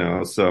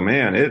 so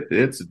man,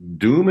 it's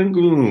doom and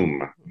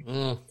gloom.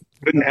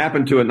 Couldn't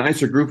happen to a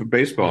nicer group of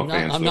baseball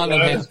fans. I'm not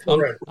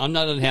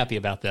unhappy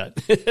about that.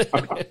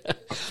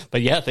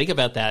 But yeah, think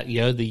about that.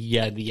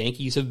 The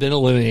Yankees have been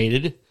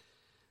eliminated.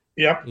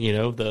 Yep.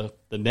 The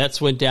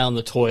Mets went down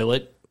the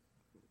toilet,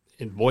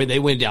 and boy, they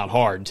went down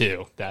hard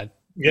too.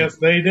 Yes,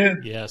 they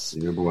did. Yes.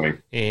 Yeah, boy.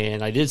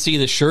 And I did see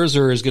that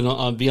Scherzer is going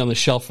to be on the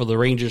shelf for the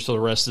Rangers for the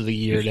rest of the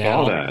year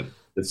now.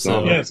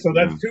 So that's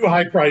 2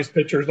 high-priced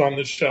pitchers on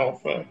the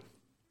shelf for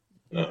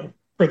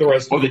the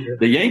rest of the year.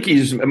 The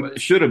Yankees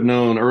should have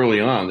known early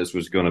on this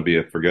was going to be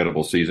a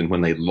forgettable season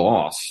when they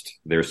lost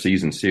their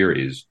season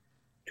series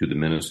to the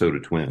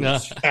Minnesota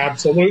Twins.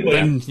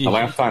 Absolutely. The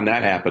last time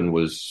that happened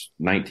was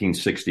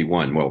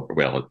 1961. Well,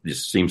 it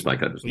just seems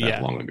like that was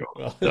that long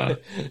ago.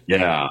 But,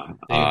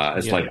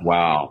 it's like,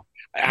 wow.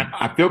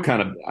 I feel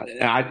kind of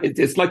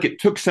it's like it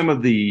took some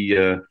of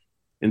the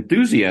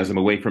enthusiasm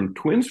away from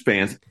Twins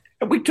fans.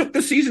 And we took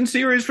the season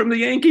series from the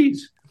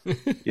Yankees.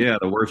 The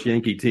worst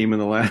Yankee team in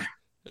the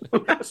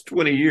last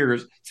 20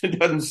 years. It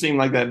doesn't seem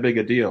like that big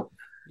a deal.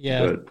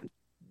 Yeah.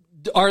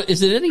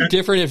 Is it any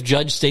different if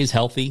Judge stays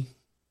healthy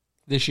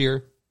this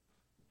year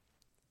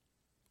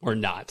or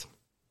not?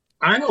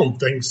 I don't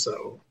think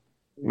so.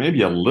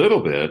 Maybe a little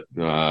bit.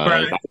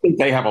 I think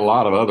they have a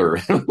lot of other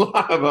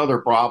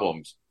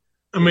problems.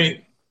 I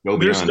mean,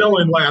 they're still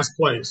in last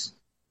place.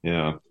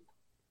 Yeah.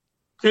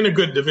 In a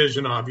good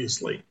division,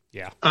 obviously.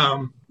 Yeah.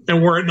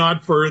 And were it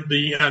not for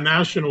the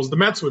Nationals, the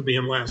Mets would be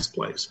in last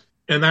place.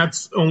 And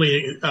that's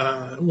only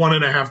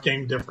 1.5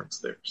 game difference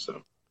there.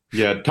 So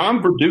Yeah,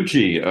 Tom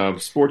Verducci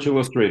of Sports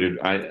Illustrated.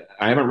 I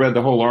haven't read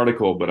the whole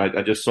article, but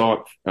I just saw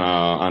it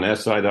on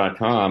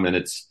SI.com, and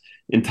it's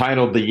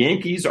entitled "The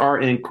Yankees Are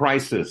in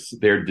Crisis.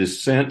 Their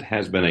Descent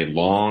Has Been a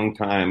Long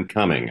Time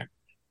Coming,"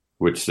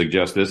 which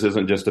suggests this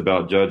isn't just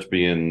about Judge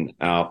being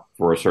out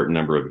for a certain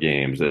number of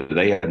games.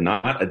 They have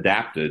not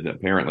adapted.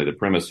 Apparently, the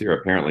premise here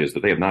apparently is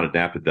that they have not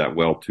adapted that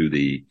well to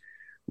the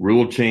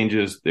rule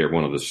changes. They're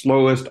one of the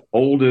slowest,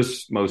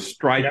 oldest, most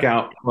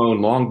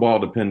strikeout-prone, long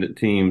ball-dependent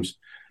teams.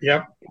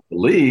 Yep. The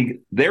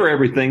league, they're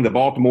everything the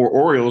Baltimore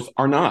Orioles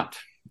are not.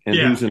 And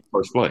who's in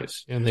first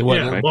place? And they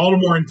went. Right?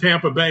 Baltimore and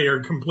Tampa Bay are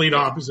complete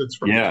opposites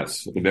from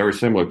Yes, very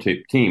similar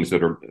teams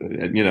that are,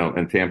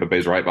 and Tampa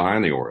Bay's right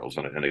behind the Orioles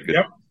in a good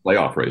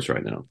playoff race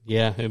right now.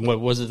 Yeah, and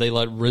what was it? They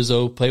let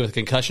Rizzo play with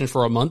concussion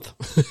for a month?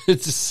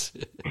 It's just,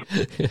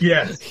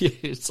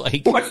 it's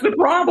like, what's the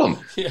problem?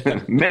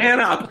 Yeah.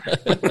 Man up.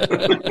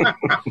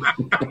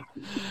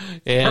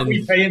 And are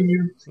we paying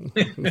you?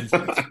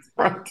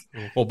 Right.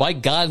 Well, by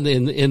God,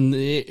 in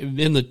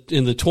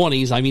the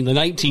 20s, I mean the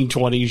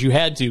 1920s, you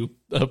had to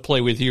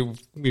play with you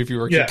if you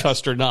were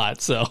concussed or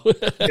not. So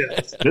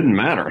didn't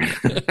matter.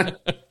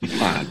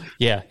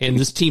 Yeah, and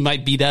this team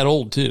might be that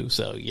old too.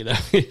 So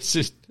it's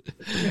just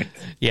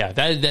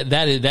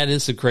that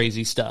is some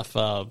crazy stuff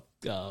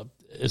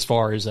as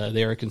far as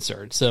they're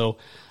concerned. So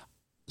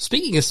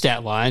speaking of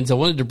stat lines, I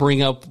wanted to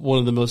bring up one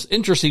of the most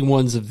interesting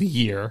ones of the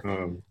year.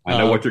 I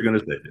know what you're going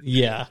to say.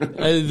 Yeah,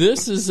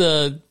 this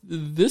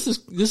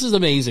is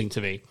amazing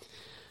to me.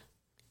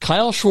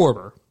 Kyle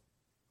Schwarber.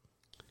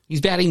 He's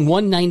batting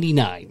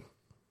 199.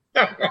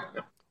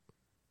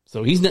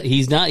 So he's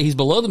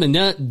below the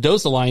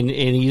Mendoza line,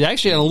 and he's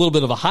actually on a little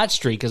bit of a hot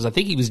streak because I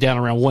think he was down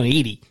around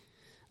 180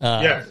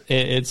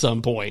 at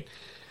some point.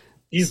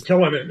 He's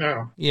killing it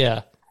now.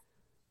 Yeah.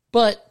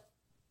 But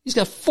he's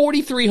got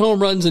 43 home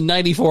runs and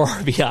 94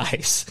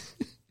 RBIs.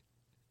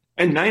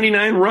 And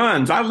 99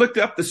 runs. I looked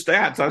up the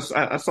stats.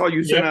 I saw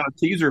you send out a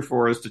teaser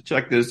for us to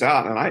check this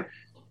out, and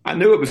I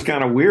knew it was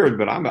kind of weird,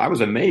 but I was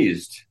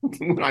amazed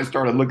when I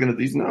started looking at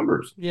these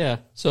numbers. Yeah,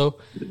 so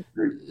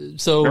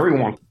very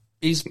wonky.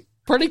 He's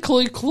pretty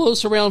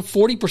close. Around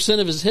 40%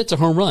 of his hits are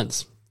home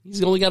runs.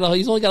 He's only got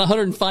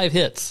 105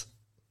 hits.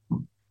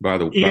 By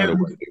the way,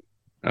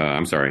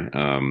 I'm sorry.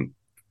 And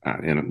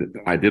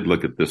I did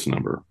look at this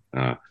number.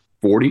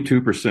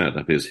 42%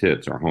 of his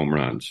hits are home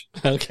runs.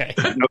 Okay.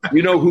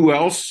 You know who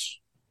else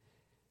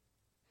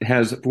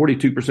has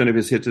 42% of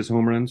his hits as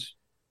home runs?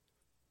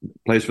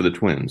 Plays for the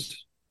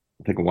Twins.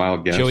 Take a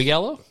wild guess. Joey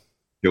Gallo?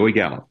 Joey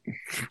Gallo.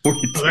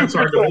 That's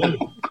hard to believe.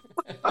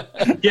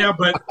 Yeah,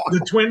 but the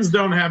Twins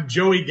don't have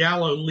Joey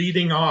Gallo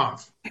leading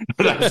off.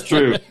 That's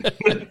true.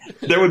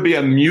 There would be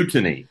a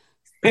mutiny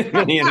in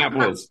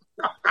Minneapolis.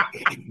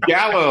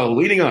 Gallo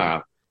leading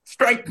off.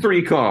 Strike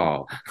 3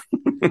 call.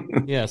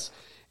 Yes.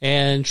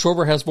 And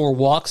Schwarber has more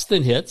walks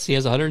than hits. He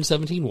has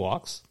 117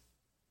 walks.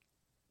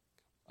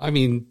 I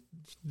mean,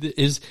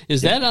 is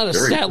that not a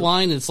stat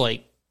line? It's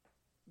like,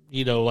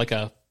 like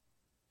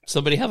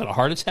somebody having a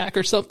heart attack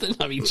or something.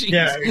 I mean, geez.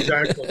 Yeah,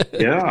 exactly.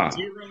 Yeah.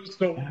 0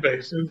 stolen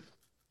bases.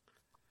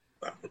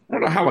 I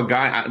don't know how a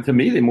guy, to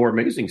me, the more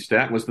amazing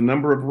stat was the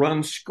number of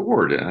runs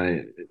scored.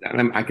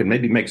 I can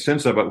maybe make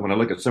sense of it when I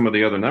look at some of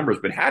the other numbers,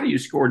 but how do you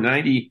score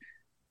 90?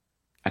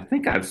 I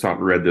think I've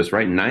read this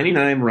right.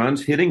 99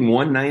 runs, hitting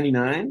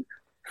 199.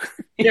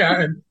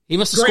 Yeah. And he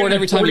must have scored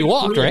every time he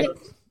walked, right?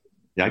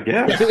 Yeah, I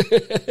guess.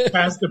 Yeah,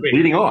 has to be.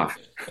 Leading off.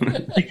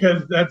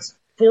 Because that's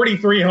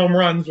 43 home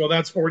runs. Well,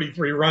 that's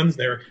 43 runs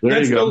there.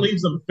 That still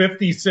leaves them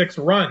 56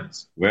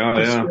 runs. Well,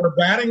 yeah. We're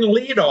batting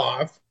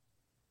leadoff,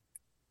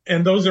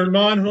 and those are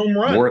non-home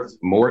runs.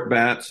 More at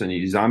bats, and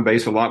he's on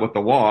base a lot with the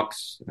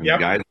walks. And the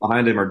guys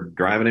behind him are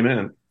driving him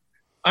in.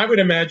 I would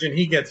imagine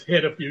he gets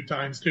hit a few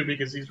times, too,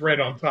 because he's right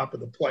on top of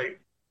the plate.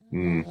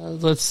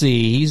 Let's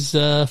see. He's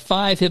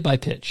 5 hit by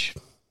pitch.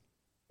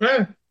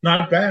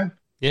 Not bad.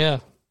 Yeah.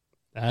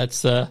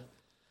 That's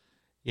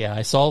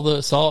I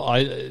saw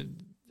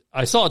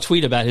a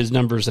tweet about his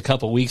numbers a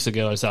couple weeks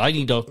ago. I said I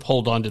need to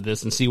hold on to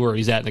this and see where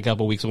he's at in a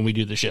couple weeks when we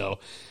do the show.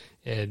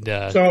 And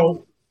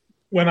so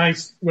when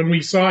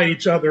we saw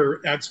each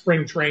other at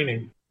spring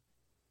training,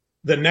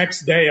 the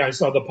next day I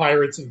saw the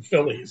Pirates and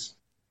Phillies,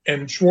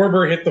 and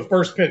Schwarber hit the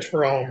first pitch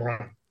for a home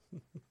run.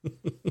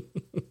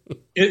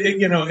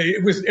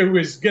 It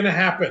was going to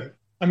happen.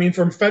 I mean,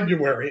 from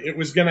February, it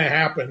was going to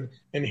happen,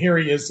 and here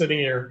he is sitting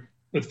here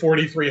with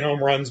 43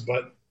 home runs,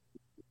 but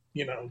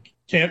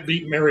can't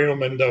beat Mario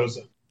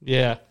Mendoza.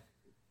 Yeah.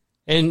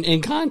 And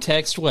in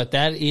context,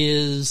 that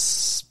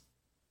is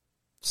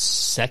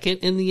second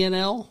in the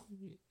NL,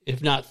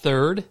 if not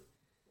third.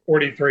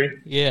 43.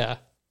 Yeah.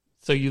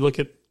 So you look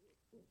at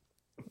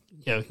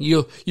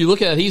you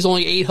look at it, he's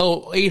only eight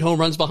home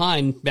runs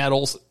behind Matt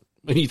Olson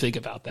when you think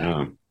about that.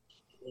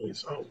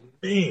 Oh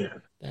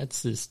man.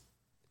 That's just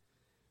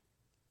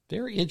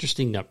very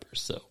interesting numbers.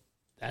 So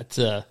that's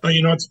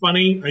it's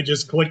funny. I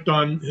just clicked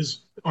on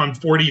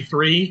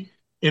 43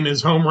 in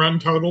his home run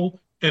total,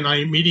 and I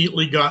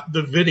immediately got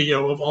the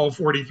video of all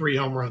 43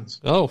 home runs.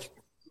 Oh,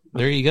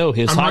 there you go.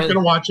 I'm not going to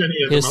watch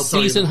any of them. His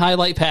season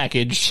highlight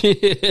package.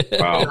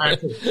 Wow.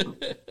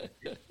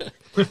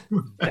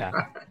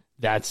 Yeah,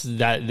 that's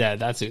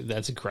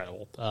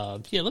incredible. I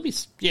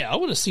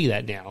want to see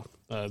that now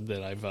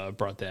that I've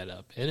brought that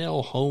up.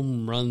 NL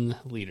home run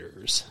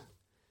leaders.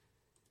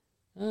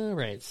 All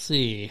right, let's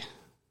see.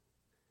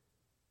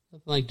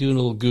 Nothing like doing a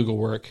little Google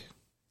work.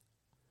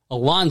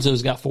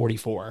 Alonso's got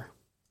 44.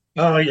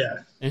 Oh yeah,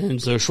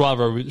 and so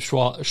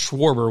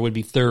Schwarber would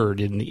be third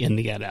in the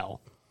NL.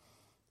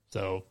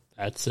 So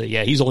that's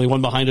he's only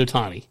one behind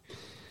Ohtani.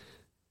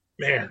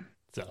 Man,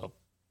 so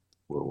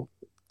Whoa.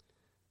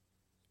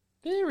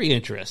 Very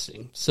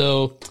interesting.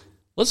 So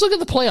let's look at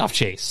the playoff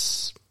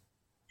chase.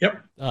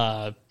 Yep.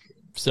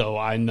 So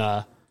I'm.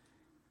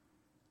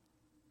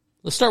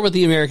 Let's start with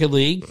the American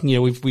League. You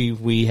know,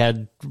 we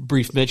had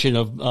brief mention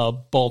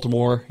of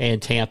Baltimore and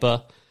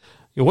Tampa.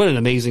 You know, what an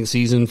amazing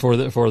season for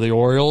the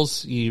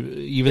Orioles.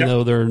 Even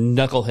though their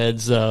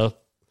knuckleheads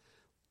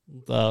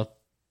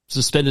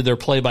suspended their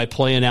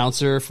play-by-play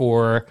announcer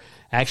for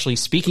actually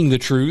speaking the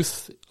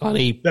truth on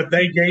that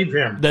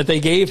they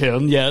gave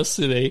him. Yes,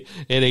 in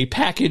a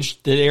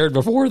package that aired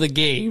before the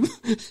game.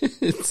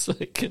 It's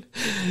like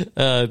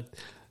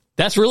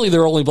that's really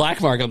their only black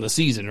mark on the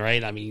season,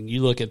 right? I mean,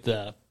 you look at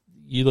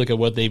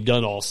what they've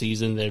done all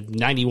season. They're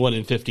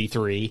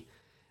 91-53.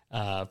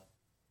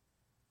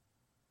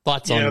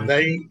 Thoughts on?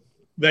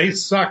 They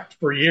sucked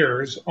for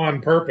years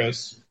on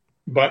purpose,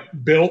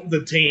 but built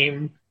the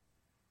team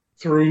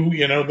through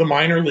the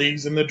minor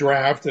leagues and the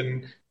draft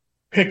and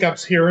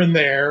pickups here and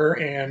there.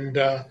 And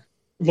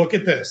look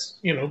at this,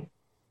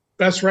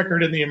 best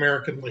record in the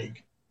American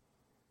League.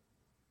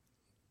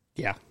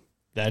 Yeah,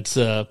 that's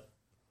you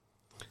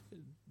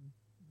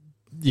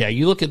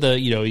look at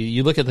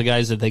the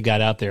guys that they got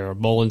out there.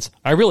 Mullins.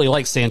 I really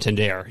like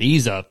Santander.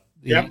 He's a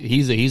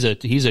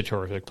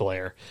terrific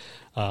player.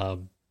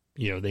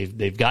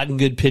 They've gotten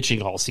good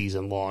pitching all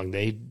season long.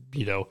 I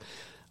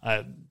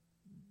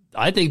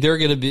think they're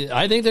going to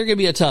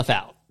be a tough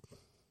out.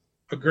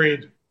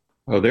 Agreed.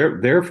 Oh,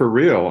 they're for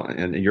real,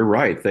 and you're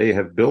right. They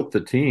have built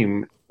the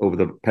team over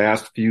the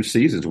past few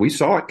seasons. We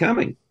saw it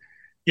coming.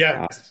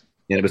 Yeah,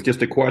 and it was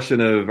just a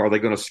question of, are they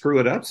going to screw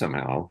it up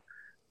somehow?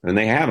 And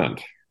they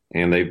haven't.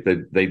 And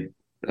they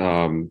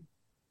kind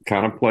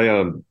of play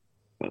a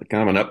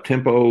kind of an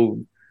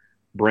up-tempo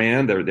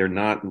brand. They're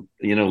not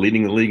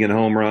leading the league in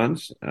home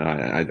runs.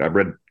 I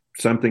read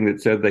something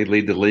that said they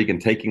lead the league in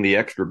taking the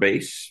extra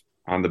base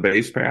on the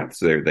base paths.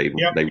 They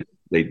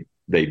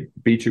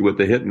beat you with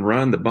the hit and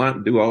run, the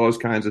bunt, do all those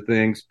kinds of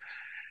things,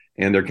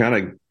 and they're kind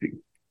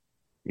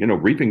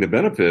of reaping the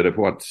benefit of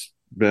what's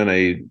been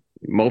a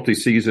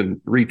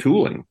multi-season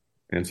retooling.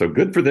 And so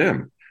good for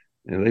them.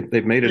 And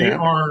they've made it happen.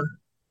 They are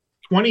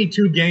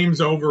 22 games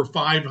over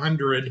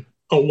 500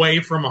 away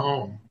from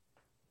home.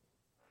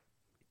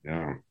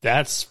 Yeah,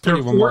 that's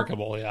pretty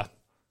remarkable.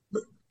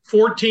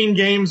 14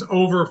 games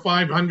over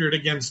 500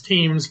 against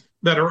teams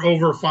that are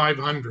over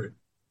 500.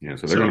 Yeah,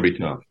 so they're going to be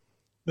tough.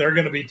 They're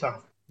going to be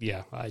tough.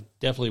 Yeah, I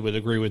definitely would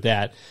agree with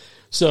that.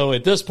 So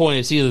at this point,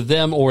 it's either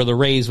them or the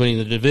Rays winning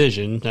the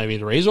division. I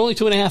mean, the Rays are only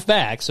 2.5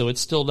 back, so it's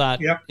still not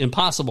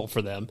impossible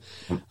for them.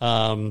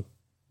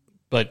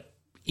 But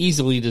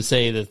easily to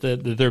say that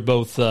they're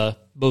both going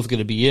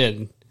to be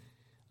in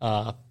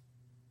from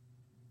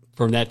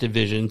that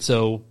division.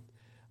 So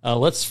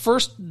let's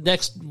we've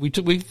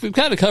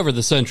kind of covered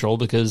the Central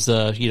because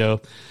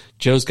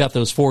Joe's got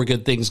those 4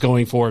 good things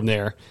going for him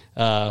there.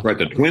 Right,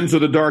 the Twins are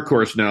the dark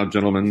horse now,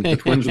 gentlemen. The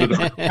Twins are the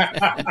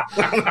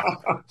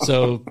dark.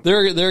 So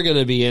they're going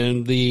to be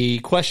in. The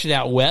question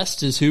out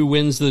west is who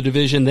wins the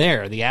division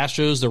there: the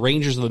Astros, the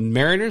Rangers, or the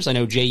Mariners. I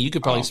know Jay, you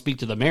could probably speak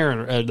to the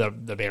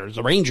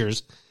the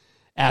Rangers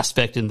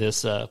aspect in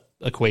this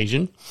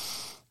equation.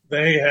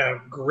 They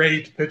have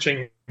great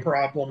pitching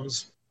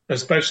problems,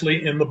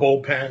 especially in the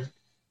bullpen.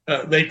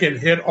 They can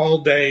hit all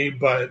day,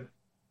 but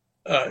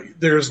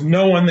there's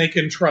no one they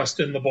can trust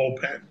in the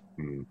bullpen.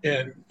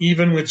 And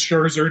even with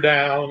Scherzer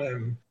down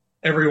and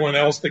everyone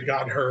else that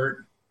got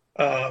hurt,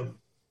 they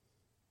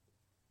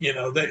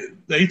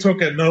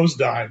took a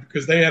nosedive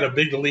because they had a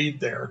big lead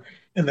there.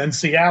 And then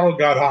Seattle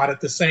got hot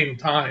at the same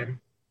time.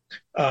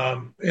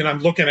 And I'm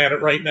looking at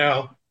it right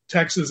now.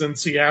 Texas and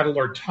Seattle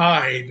are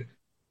tied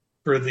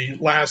for the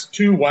last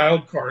 2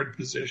 wild card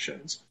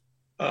positions.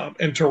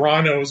 And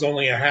Toronto is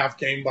only a half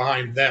game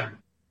behind them.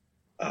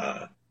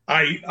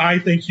 I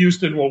think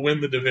Houston will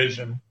win the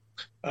division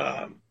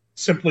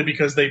simply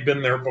because they've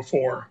been there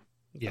before,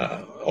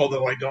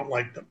 although I don't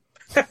like them.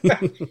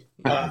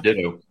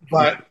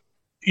 But,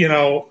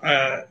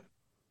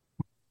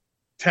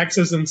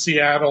 Texas and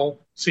Seattle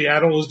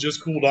has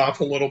just cooled off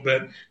a little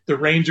bit. The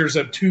Rangers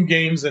have 2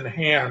 games in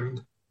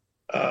hand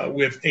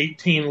with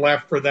 18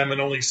 left for them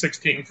and only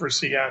 16 for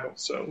Seattle.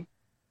 So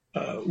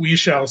we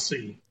shall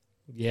see.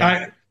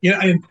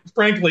 And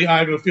frankly, I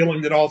have a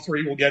feeling that all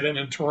 3 will get in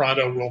and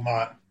Toronto will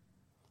not.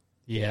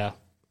 Yeah.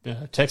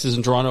 Texas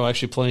and Toronto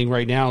actually playing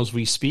right now as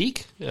we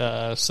speak.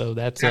 So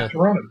that's a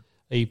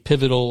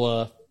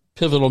pivotal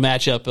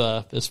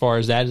matchup as far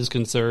as that is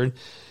concerned.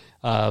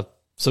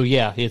 So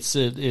yeah,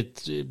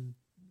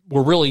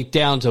 we're really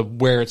down to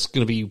where it's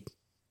going to be,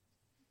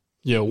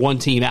 one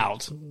team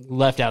out,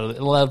 left out in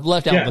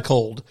the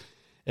cold,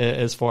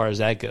 as far as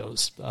that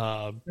goes.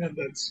 And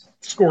that's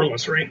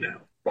scoreless right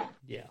now.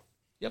 Yeah.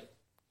 Yep.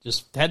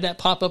 Just had that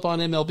pop up on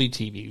MLB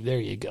TV. There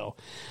you go.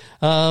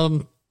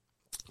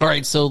 All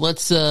right, so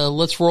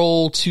let's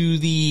roll to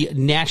the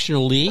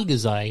National League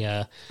as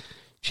I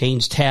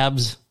change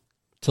tabs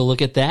to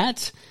look at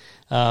that.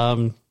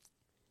 Yep,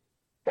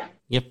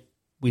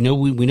 we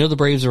know the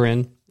Braves are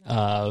in.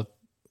 The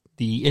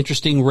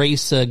interesting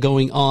race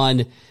going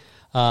on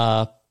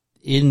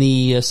in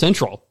the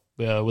Central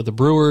with the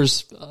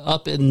Brewers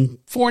up in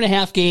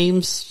 4.5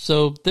 games,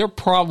 so they're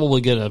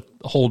probably going to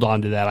hold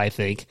on to that. I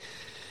think.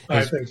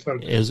 I think so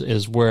too.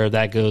 Is where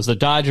that goes. The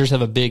Dodgers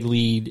have a big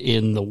lead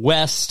in the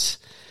West.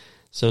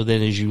 So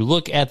then, as you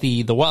look at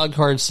the wild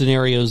card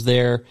scenarios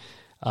there,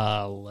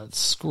 let's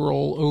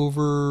scroll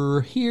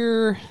over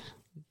here.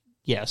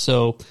 Yeah,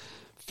 so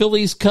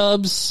Phillies,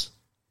 Cubs,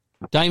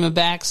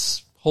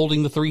 Diamondbacks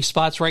holding the 3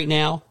 spots right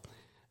now.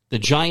 The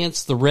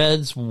Giants, the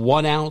Reds,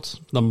 1 out.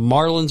 The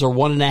Marlins are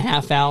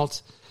 1.5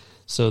 out.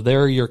 So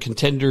they're your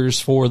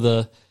contenders for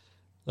the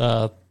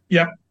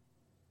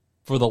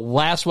for the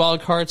last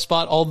wild card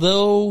spot.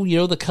 Although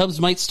the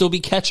Cubs might still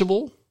be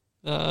catchable.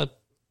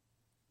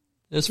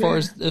 As far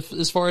as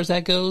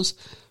that goes,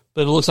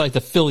 but it looks like the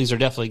Phillies are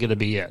definitely going to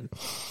be in.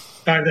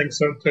 I think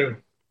so too.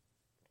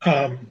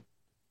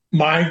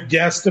 My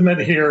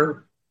guesstimate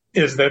here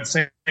is that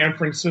San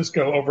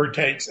Francisco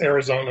overtakes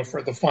Arizona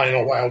for the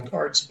final wild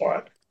card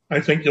spot. I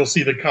think you'll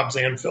see the Cubs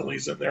and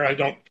Phillies in there. I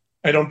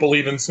don't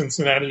believe in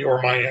Cincinnati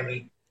or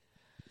Miami.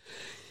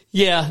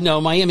 Yeah,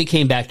 no, Miami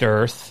came back to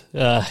earth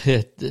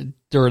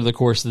during the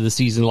course of the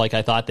season, like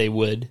I thought they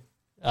would.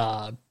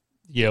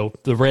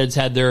 The Reds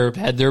had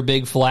their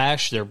big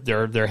flash.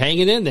 They're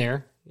hanging in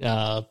there.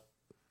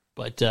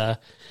 But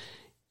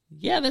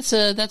that's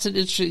an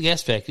interesting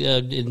aspect.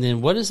 And then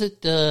what is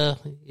it?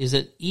 Is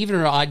it even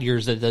or odd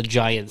years that the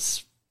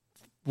Giants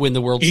win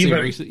the World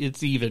Series?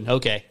 It's even.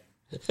 Okay.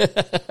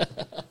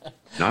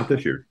 Not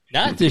this year.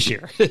 Not this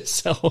year.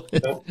 So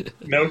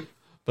Nope.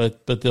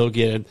 But they'll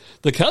get it.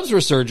 The Cubs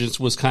resurgence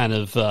was kind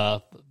of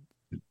out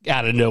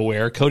of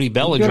nowhere. Cody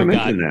Bellinger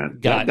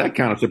got that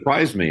kind of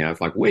surprised me. I was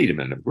like, wait a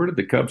minute, where did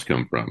the Cubs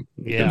come from?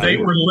 Yeah, they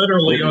were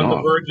literally on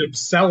the verge of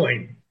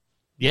selling.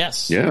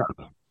 Yes. Yeah.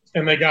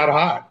 And they got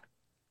hot.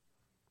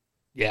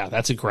 Yeah,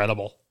 that's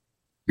incredible.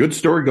 Good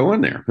story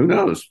going there. Who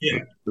knows?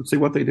 Yeah. Let's see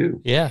what they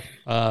do. Yeah.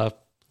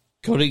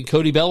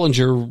 Cody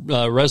Bellinger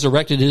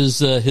resurrected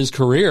his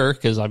career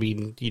because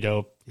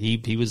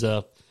he was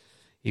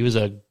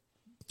a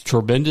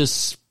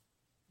tremendous.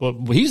 Well,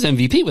 he was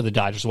MVP with the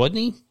Dodgers, wasn't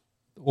he?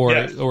 Or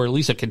at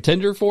least a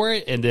contender for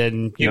it, and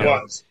then he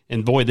was.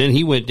 And boy, then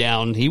he went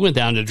down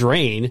to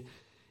drain,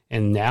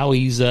 and now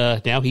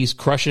he's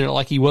crushing it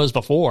like he was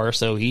before.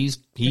 So he's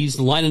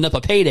lining up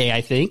a payday, I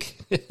think.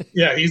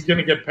 Yeah, he's going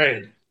to get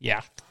paid.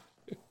 Yeah.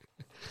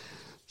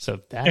 So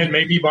and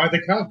maybe by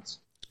the Cubs.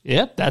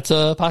 Yep, that's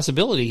a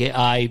possibility.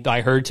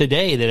 I heard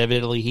today that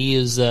evidently he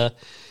has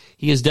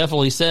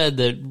definitely said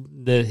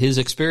that his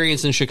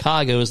experience in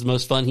Chicago is the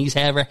most fun he's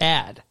ever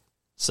had.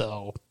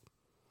 So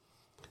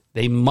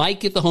they might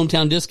get the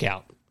hometown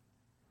discount.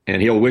 And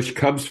he'll wish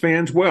Cubs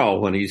fans well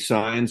when he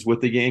signs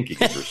with the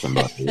Yankees or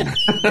somebody. Yeah.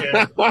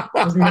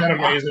 Isn't that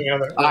amazing?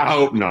 I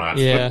hope not.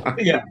 Yeah.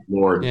 Yeah.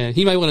 Lord. Yeah,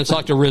 he might want to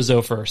talk to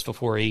Rizzo first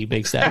before he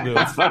makes that move.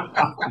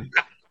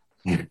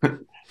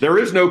 There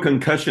is no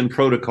concussion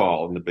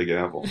protocol in the Big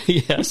Apple.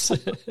 Yes.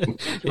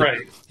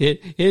 Right.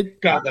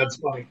 God, that's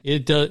funny.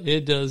 It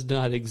does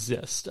not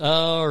exist.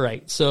 All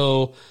right.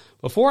 So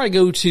before I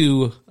go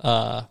to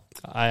we're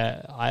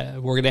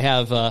going to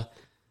have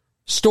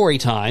story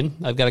time.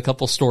 I've got a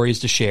couple stories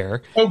to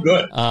share. Oh,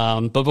 good.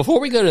 But before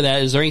we go to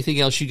that, is there anything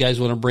else you guys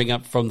want to bring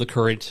up from the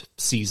current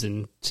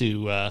season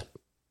to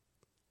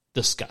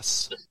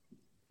discuss?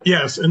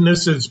 Yes, and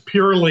this is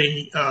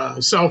purely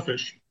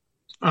selfish.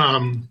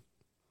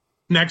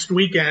 Next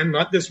weekend,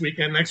 not this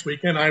weekend, next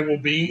weekend, I will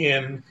be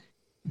in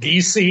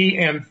D.C.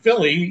 and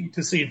Philly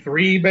to see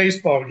 3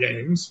 baseball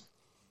games.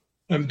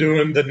 I'm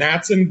doing the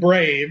Nats and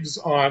Braves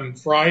on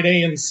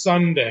Friday and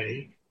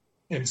Sunday.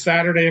 And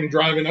Saturday, I'm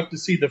driving up to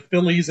see the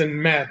Phillies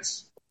and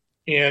Mets.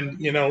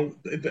 And,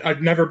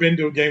 I've never been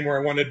to a game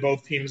where I wanted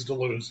both teams to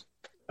lose.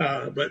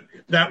 But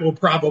that will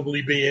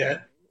probably be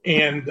it.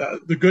 And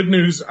the good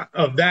news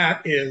of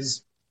that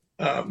is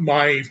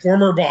my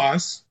former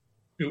boss,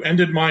 who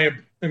ended my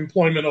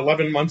employment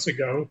 11 months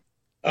ago,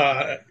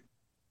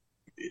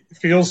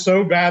 feels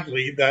so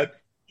badly that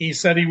he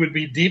said he would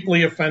be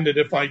deeply offended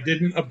if I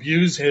didn't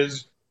abuse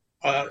his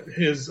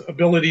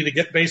ability to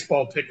get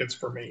baseball tickets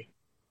for me.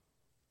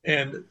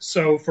 And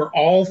so for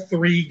all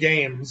 3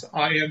 games,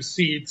 I have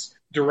seats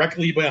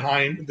directly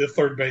behind the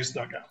third base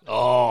dugout.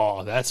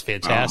 Oh, that's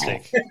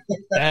fantastic. Oh.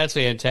 That's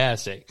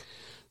fantastic.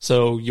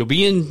 So you'll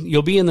be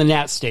in the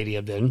Nats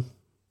Stadium then.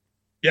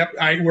 Yep,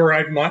 where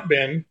I've not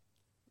been.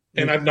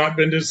 And I've not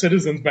been to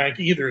Citizens Bank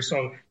either.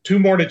 So 2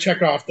 more to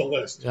check off the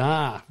list.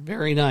 Ah,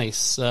 very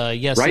nice.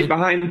 Yes. Right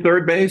behind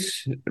third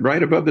base,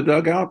 right above the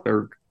dugout,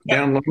 or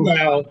down low?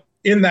 Well,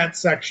 in that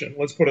section,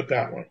 let's put it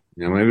that way.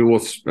 Yeah, maybe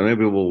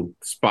we'll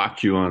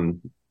spot you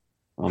on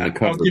the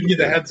cover. I'll give you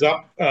the heads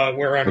up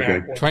where I'm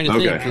at. Trying to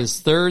think, is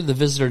third the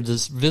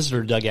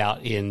visitor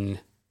dugout in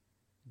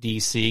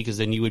DC? Because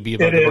then you would be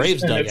above the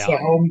Braves dugout. It's the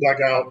home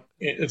dugout.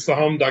 It's the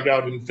home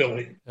dugout in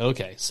Philly.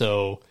 Okay,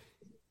 so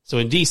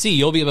in DC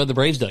you'll be above the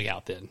Braves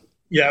dugout then.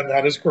 Yeah,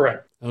 that is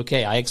correct.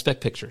 Okay, I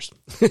expect pictures.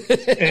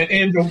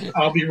 and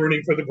I'll be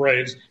rooting for the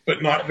Braves,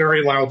 but not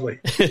very loudly.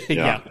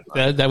 Yeah,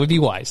 that would be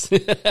wise.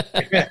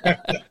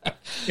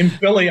 In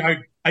Philly,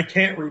 I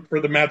can't root for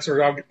the Mets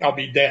or I'll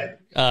be dead.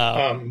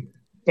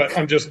 But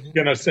I'm just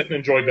going to sit and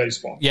enjoy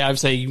baseball. Yeah, I'd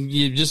say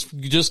you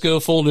just go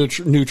full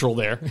neutral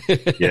there.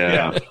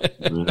 Yeah,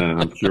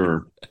 I'm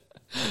sure.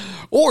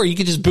 Or you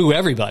could just boo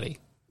everybody.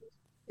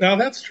 Now,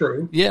 that's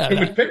true. Yeah. It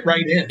would fit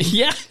right in.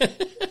 Yeah.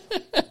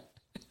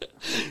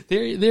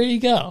 There you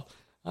go.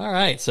 All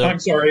right. So I'm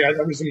sorry,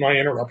 that was my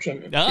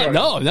interruption.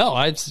 No.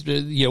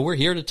 We're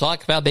here to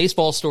talk about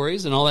baseball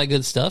stories and all that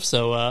good stuff.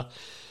 So,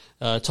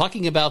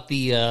 talking about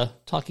the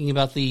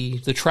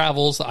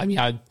travels. I mean,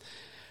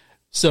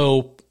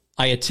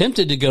 I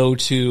attempted to go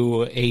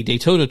to a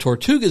Daytona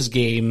Tortugas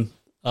game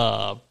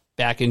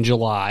back in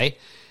July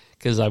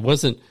because I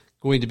wasn't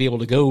going to be able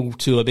to go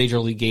to a major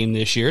league game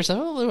this year.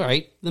 So, all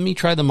right, let me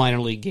try the minor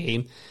league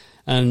game.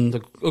 And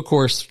of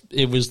course,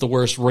 it was the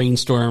worst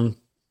rainstorm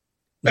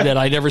that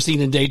I'd ever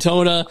seen in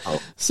Daytona.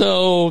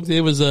 So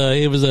it was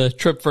a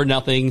trip for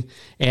nothing.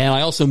 And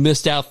I also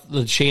missed out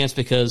the chance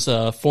because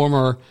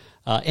former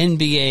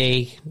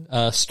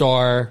NBA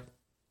star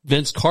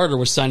Vince Carter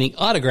was signing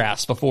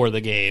autographs before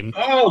the game.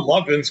 Oh,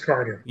 love Vince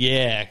Carter.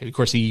 Yeah, of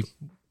course he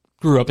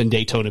grew up in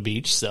Daytona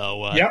Beach,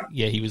 so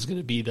yeah, he was going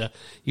to be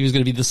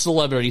the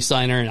celebrity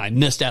signer, and I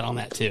missed out on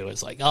that too.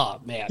 It's like, oh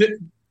man.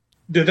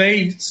 Do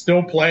they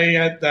still play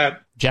at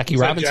that Jackie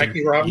Robinson?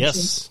 Jackie Robinson?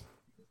 Yes.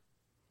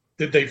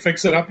 Did they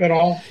fix it up at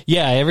all?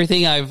 Yeah,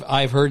 everything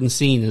I've heard and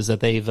seen is that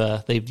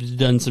they've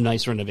done some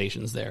nice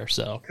renovations there.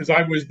 So because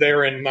I was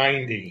there in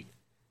 '90.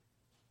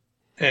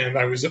 And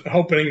I was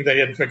hoping they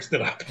had fixed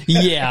it up.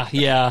 yeah.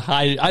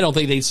 I don't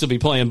think they'd still be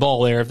playing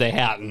ball there if they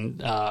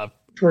hadn't.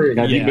 True.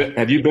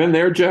 Have you been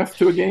there, Jeff,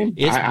 to a game?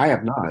 I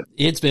have not.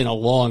 It's been a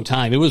long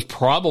time. It was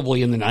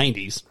probably in the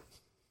 90s.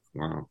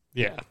 Wow.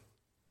 Yeah.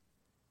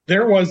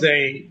 There was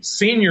a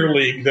senior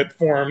league that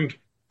formed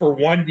for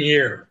 1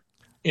 year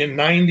in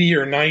 90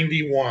 or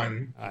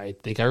 91. I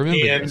think I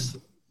remember this.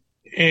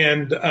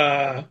 And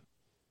I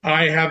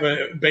have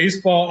a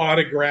baseball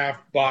autograph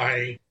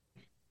by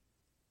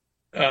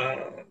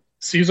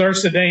Cesar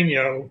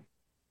Cedeno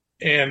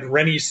and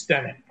Rennie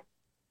Stenick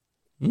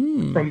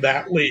from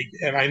that league.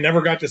 And I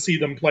never got to see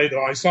them play,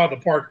 though. I saw the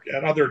park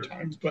at other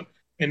times, but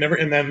and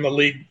then the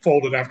league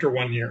folded after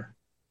 1 year.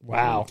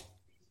 Wow.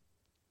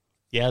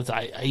 Yes,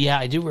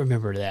 I do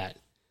remember that.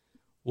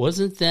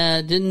 Wasn't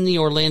the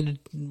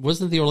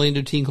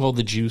Orlando team called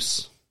the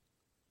Juice?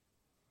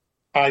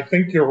 I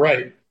think you're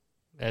right.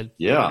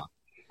 Yeah.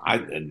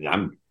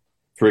 I'm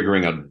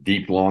triggering a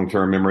deep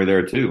long-term memory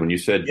there too. When you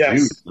said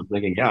Juice, I'm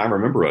thinking, I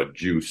remember a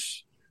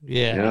Juice.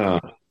 Yeah.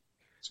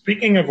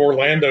 Speaking of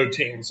Orlando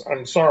teams,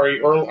 I'm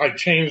sorry, I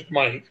changed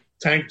my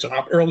tank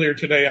top. Earlier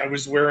today, I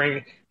was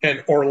wearing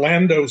an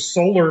Orlando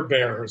Solar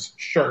Bears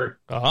shirt,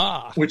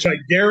 which I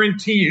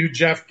guarantee you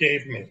Jeff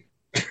gave me.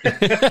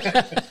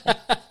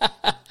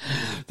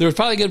 There was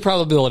probably a good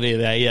probability of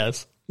that,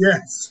 yes.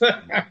 Yes.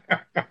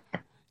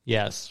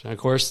 Yes. Of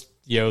course,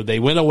 they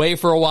went away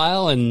for a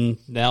while, and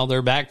now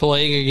they're back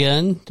playing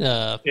again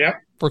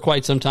for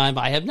quite some time.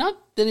 I have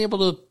not been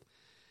able to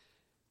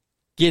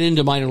get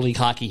into minor league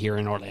hockey here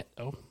in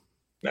Orlando.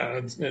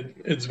 No,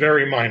 it's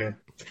very minor.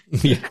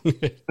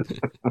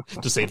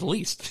 To say the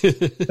least.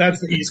 That's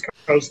the East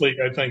Coast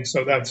League, I think,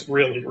 so that's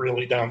really,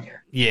 really down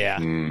there. Yeah.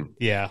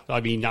 Yeah.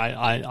 I mean,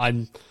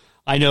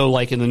 I know,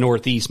 like in the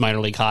Northeast, minor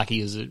league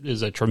hockey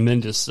is a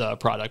tremendous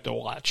product to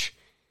watch.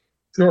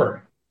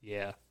 Sure.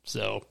 Yeah.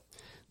 So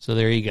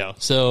there you go.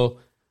 So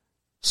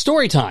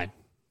story time.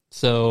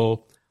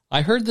 So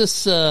I heard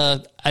this,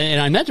 and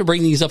I meant to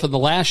bring these up in the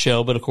last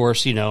show, but of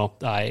course,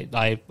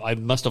 I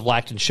must have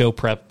lacked in show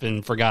prep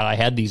and forgot I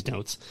had these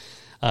notes.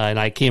 And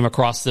I came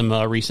across them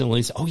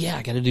recently. So,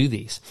 I got to do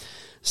these.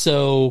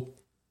 So,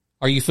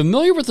 are you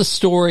familiar with the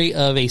story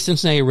of a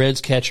Cincinnati Reds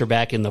catcher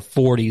back in the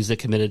 40s that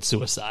committed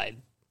suicide?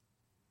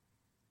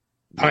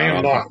 I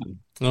am not.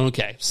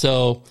 Okay.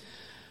 So,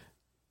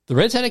 the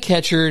Reds had a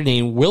catcher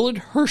named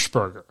Willard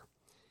Hirschberger.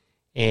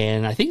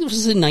 And I think this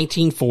was in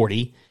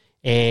 1940.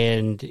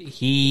 And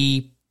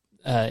he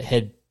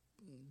had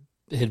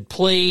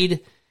played,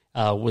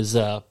 was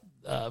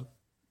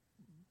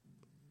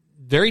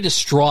very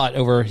distraught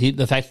over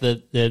the fact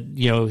that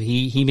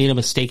he made a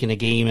mistake in a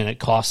game and it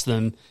cost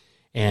them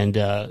and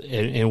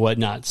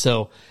whatnot.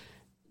 So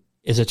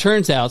as it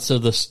turns out, so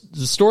the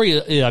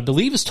story I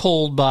believe is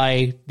told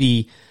by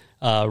the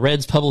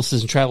Reds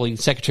publicist and traveling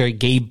secretary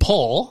Gabe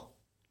Paul,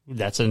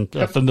 That's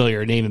a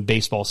familiar name in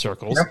baseball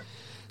circles. Yep.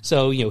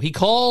 So, he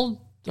called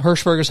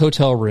Hirschberger's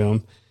hotel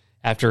room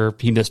after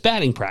he missed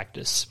batting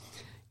practice.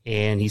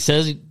 And he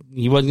says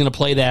he wasn't going to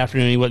play that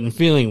afternoon. He wasn't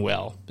feeling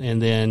well.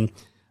 And then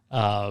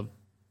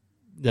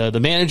the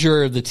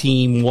manager of the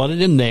team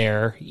wanted him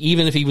there,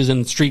 even if he was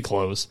in street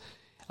clothes.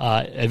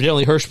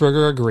 Evidently,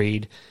 Hirschberger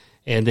agreed.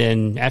 And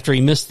then after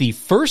he missed the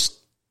first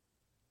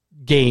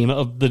game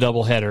of the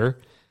doubleheader,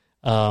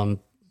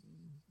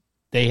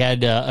 they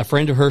had a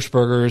friend of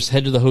Hirschberger's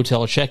head to the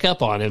hotel to check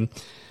up on him.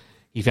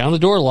 He found the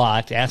door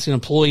locked, asked an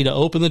employee to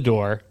open the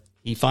door.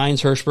 He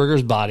finds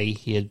Hirschberger's body.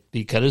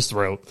 He cut his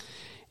throat.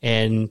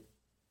 And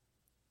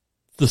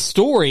the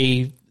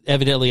story,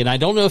 evidently, and I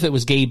don't know if it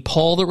was Gabe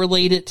Paul that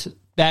related it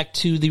back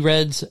to the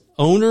Reds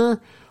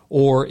owner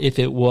or if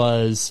it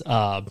was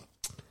Dan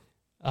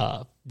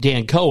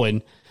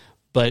Cohen,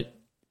 but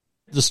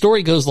the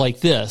story goes like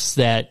this,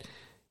 that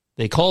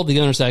they called the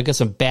owner and said, I got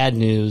some bad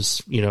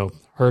news.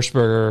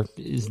 Hirschberger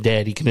is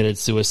dead. He committed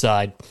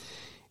suicide.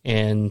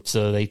 And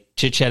so they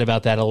chit-chat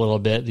about that a little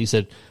bit. He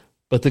said,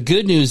 but the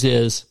good news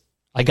is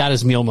I got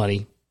his meal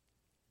money.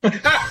 Oh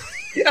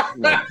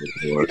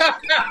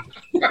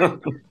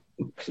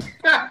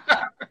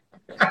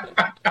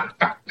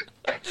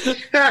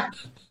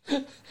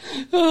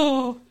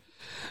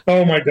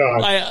my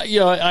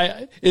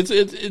God!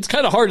 It's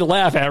kind of hard to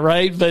laugh at,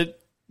 right? But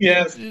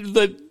yes,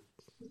 but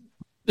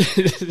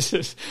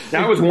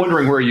I was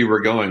wondering where you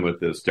were going with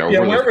this, Darryl. Yeah,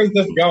 where was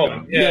this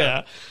going?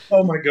 Yeah.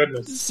 Oh my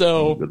goodness.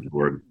 So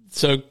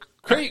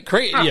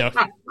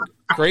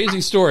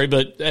crazy story,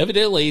 but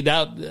evidently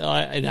now,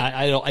 and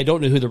I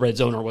don't know who the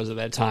Reds owner was at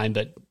that time,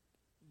 but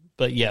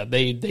yeah,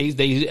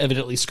 they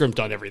evidently scrimped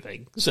on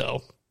everything.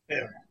 So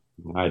yeah,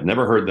 I'd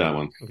never heard that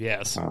one.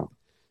 Yes.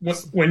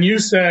 When you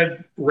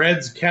said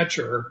Reds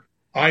catcher,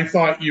 I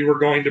thought you were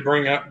going to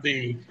bring up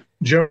the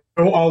Joe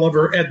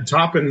Oliver, Ed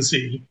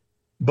Toppensee,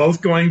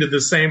 both going to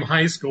the same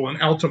high school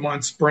in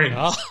Altamont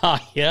Springs.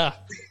 Yeah.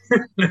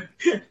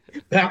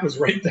 That was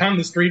right down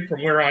the street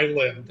from where I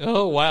lived.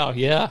 Oh wow,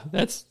 yeah,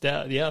 that's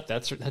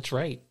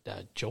right,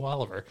 Joe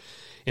Oliver.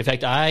 In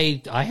fact,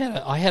 I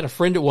had a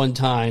friend at one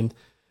time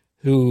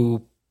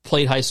who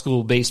played high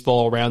school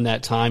baseball around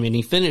that time, and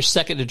he finished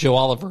second to Joe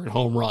Oliver in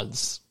home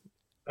runs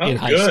in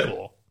high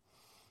school.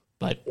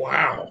 But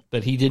wow,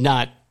 but he did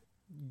not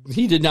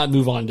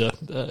move on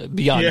to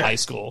beyond high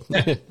school.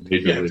 Yeah,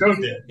 Joe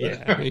did.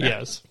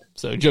 Yes.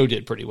 So Joe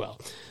did pretty well.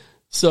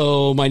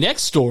 So my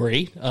next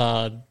story,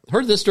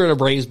 heard this during a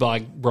Braves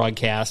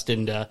broadcast,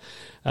 and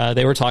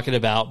they were talking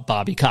about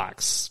Bobby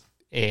Cox,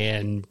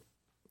 and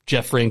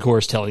Jeff Francoeur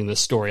is telling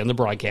this story on the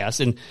broadcast.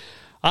 And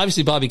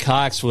obviously Bobby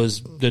Cox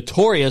was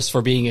notorious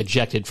for being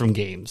ejected from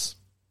games.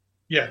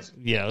 Yes.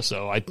 Yeah,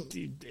 so I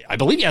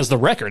believe he has the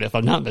record, if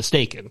I'm not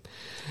mistaken.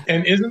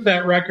 And isn't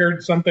that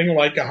record something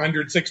like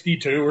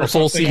 162 or a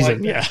full something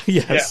season? Like that?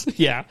 Yeah. Yes.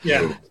 Yeah.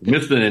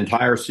 Missed an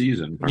entire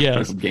season.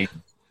 Yes. Game.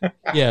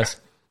 Yes.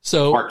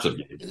 So Parts of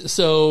games.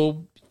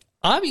 So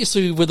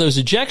obviously with those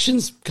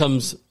ejections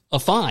comes a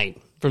fine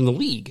from the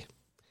league.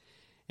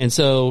 And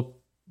so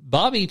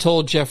Bobby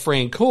told Jeff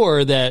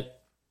Francoeur that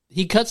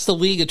he cuts the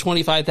league a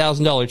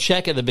 $25,000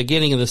 check at the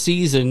beginning of the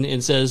season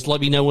and says, let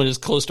me know when it's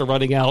close to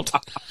running out.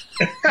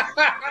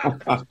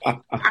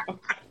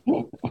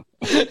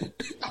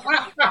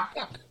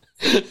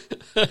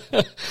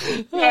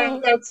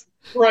 That's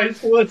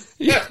priceless.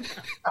 Yeah,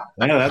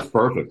 that's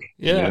perfect.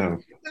 Yeah.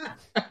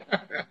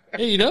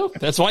 Hey,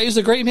 that's why he's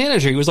a great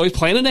manager. He was always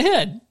planning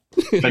ahead.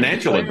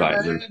 Financial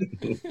advisor.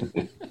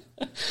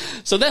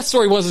 So that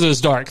story wasn't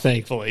as dark,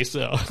 thankfully.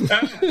 So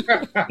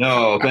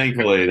no,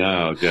 thankfully,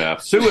 no,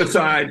 Jeff.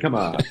 Suicide, come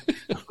on.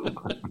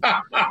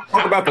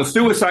 Talk about the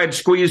suicide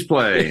squeeze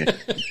play.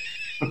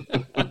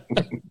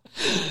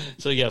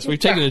 So yes, we've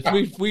taken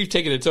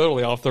it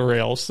totally off the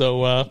rails.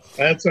 So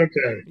that's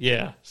okay.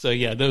 Yeah. So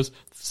yeah, those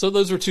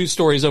were two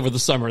stories over the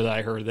summer that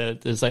I heard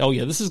that it's like, oh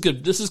yeah, this is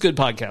good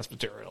podcast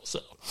material.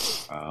 So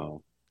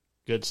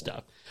good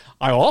stuff.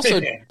 I also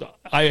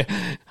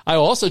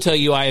tell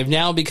you I am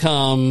now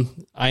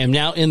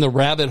in the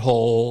rabbit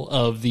hole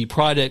of the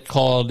product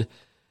called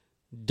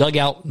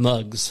Dugout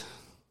Mugs.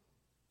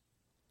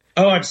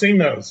 Oh, I've seen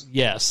those.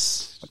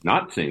 Yes. I've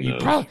not seen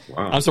those. Wow.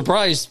 I'm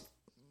surprised.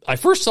 I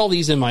first saw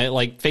these in my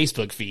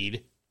Facebook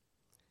feed.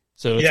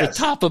 So it's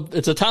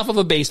the top of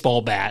a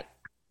baseball bat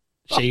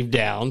shaved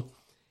down,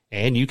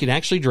 and you can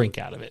actually drink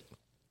out of it.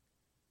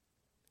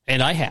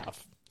 And I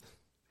have.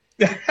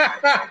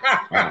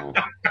 Wow.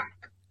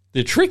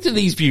 The trick to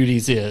these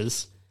beauties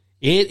is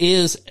it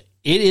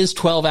is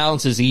 12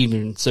 ounces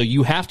even, so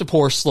you have to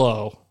pour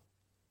slow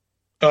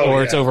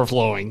it's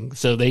overflowing.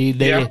 So they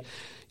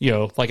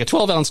like a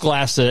 12-ounce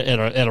glass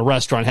at a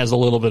restaurant has a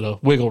little bit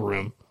of wiggle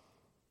room.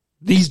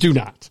 These do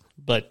not.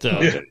 But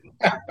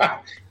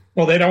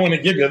well, they don't want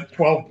to give you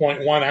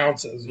 12.1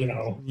 ounces,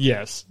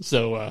 Yes.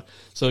 So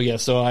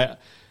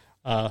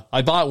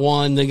I bought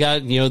one. They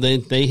got,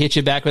 they hit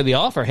you back with the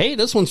offer. Hey,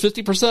 this one's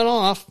 50%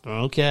 off.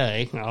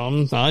 Okay.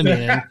 I'm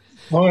in.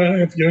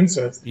 Well, if you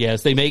insist.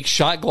 Yes. They make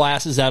shot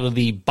glasses out of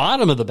the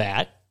bottom of the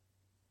bat.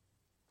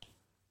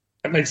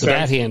 That makes the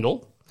bat sense.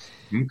 handle.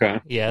 Okay.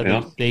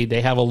 Yeah,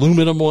 they have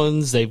aluminum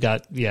ones. They've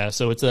got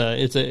so it's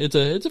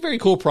a very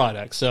cool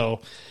product.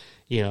 So,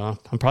 I'm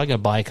probably gonna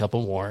buy a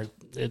couple more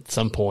at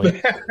some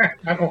point.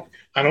 I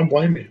don't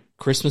blame you.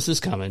 Christmas is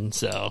coming,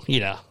 so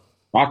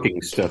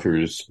Stocking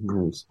stuffers.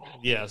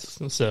 yes.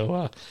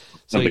 So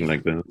Something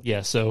like that.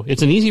 Yeah, so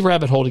it's an easy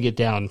rabbit hole to get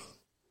down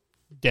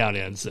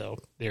in. So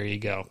there you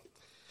go.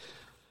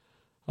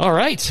 All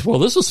right. Well,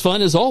 this was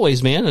fun as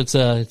always, man. It's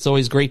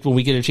always great when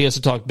we get a chance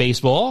to talk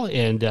baseball,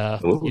 and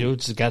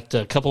it's got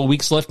a couple of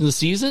weeks left in the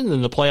season,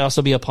 and the playoffs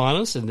will be upon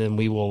us, and then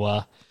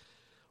we'll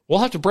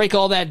have to break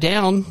all that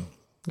down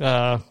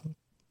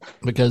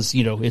because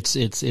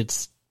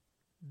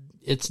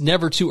it's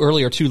never too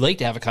early or too late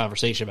to have a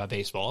conversation about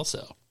baseball.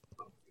 So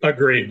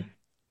Agreed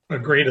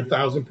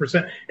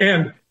 1,000%.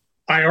 And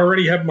I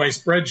already have my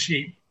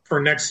spreadsheet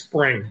for next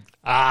spring.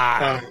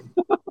 I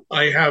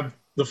have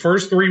the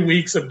first 3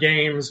 weeks of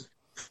games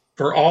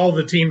for all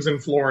the teams in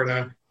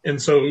Florida. And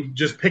so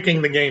just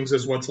picking the games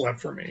is what's left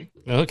for me.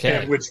 Okay.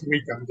 And which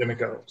week I'm going to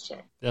go. So.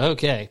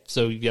 Okay.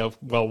 So,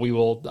 we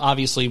will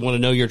obviously want to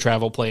know your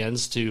travel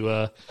plans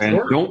to. And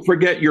don't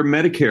forget your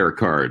Medicare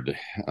card.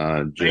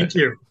 Thank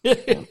you.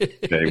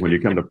 Okay, when you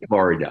come to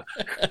Florida.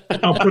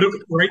 I'll put it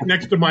right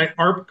next to my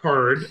ARP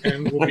card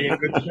and we'll be in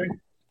good shape.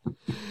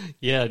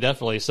 Yeah,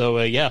 definitely. So,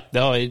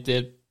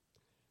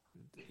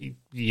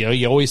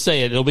 you always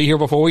say it. It'll be here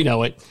before we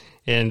know it.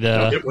 And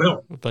it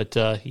will. But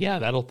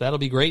that'll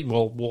be great.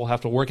 We'll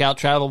have to work out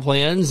travel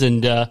plans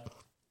and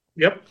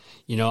yep.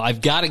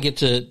 I've got to get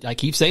to. I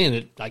keep saying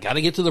it. I got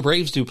to get to the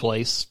Braves do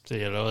place.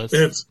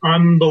 It's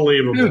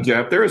unbelievable. Dude,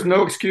 Jeff, there is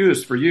no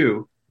excuse for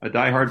you, a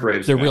diehard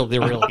Braves fan. There really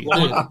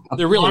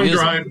Long is.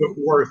 drive, but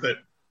worth it.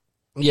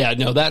 Yeah,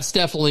 no, that's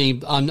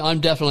definitely. I'm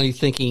definitely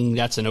thinking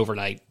that's an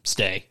overnight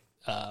stay.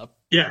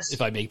 Yes,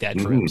 if I make that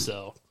trip.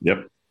 So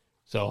yep.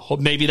 So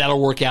maybe that'll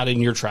work out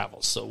in your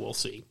travels. So we'll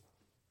see.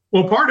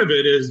 Well, part of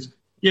it is,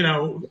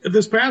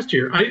 this past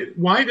year,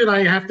 why did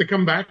I have to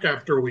come back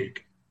after a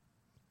week?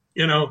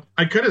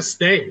 I could have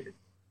stayed.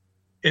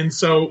 And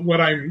so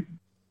what I'm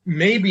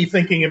maybe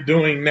thinking of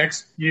doing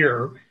next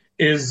year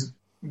is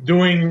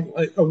doing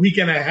a week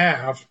and a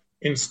half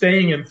and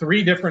staying in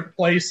 3 different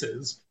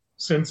places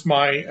since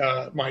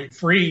my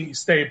free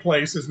stay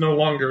place is no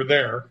longer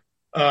there.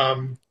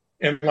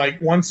 And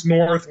like once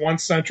north,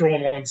 once central,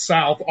 and once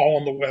south, all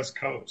on the West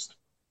Coast.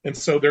 And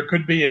so there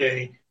could be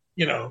a,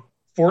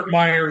 Fort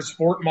Myers,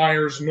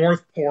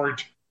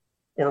 Northport,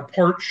 or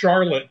Port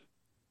Charlotte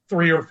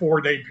 3 or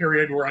 4 day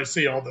period where I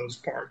see all those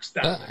parks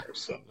down there.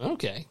 So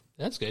okay,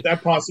 that's good.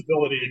 That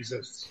possibility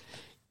exists.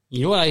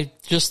 You know what I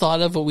just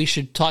thought of? What we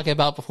should talk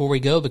about before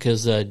we go,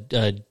 because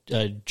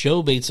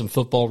Joe made some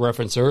football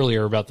reference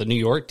earlier about the New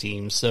York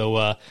team.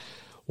 So,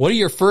 what are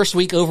your first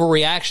week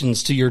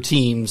overreactions to your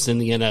teams in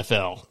the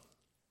NFL?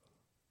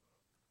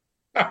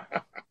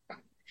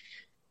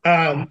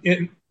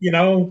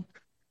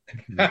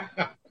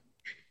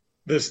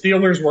 The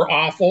Steelers were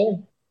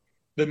awful.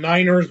 The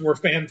Niners were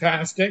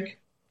fantastic.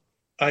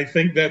 I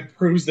think that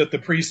proves that the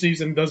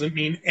preseason doesn't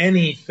mean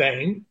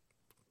anything.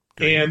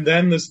 Great. And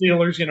then the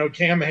Steelers,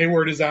 Cam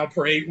Hayward is out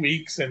for 8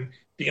 weeks and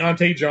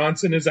Deontay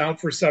Johnson is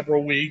out for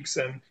several weeks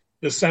and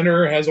the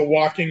center has a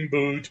walking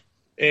boot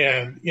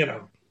and,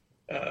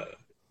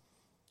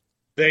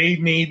 they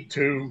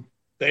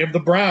have the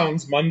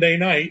Browns Monday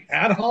night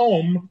at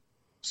home.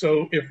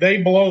 So if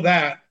they blow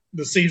that,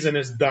 the season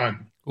is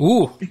done.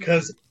 Ooh.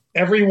 Because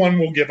everyone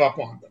will give up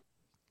on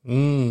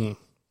them.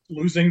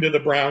 Losing to the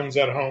Browns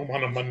at home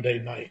on a Monday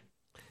night.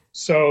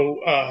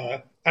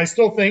 So I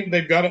still think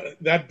they've got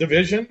that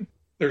division.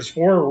 There's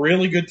 4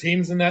 really good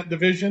teams in that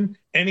division.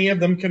 Any of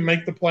them can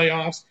make the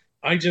playoffs.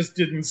 I just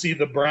didn't see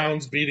the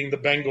Browns beating the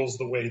Bengals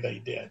the way they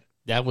did.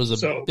 That was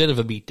a bit of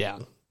a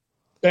beatdown.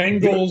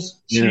 Bengals,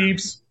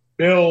 Chiefs,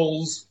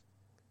 Bills,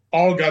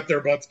 all got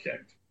their butts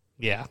kicked.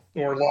 Yeah.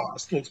 Or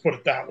lost. Let's put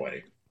it that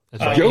way.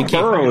 Right. Joe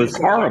Burrow is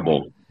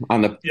horrible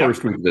on the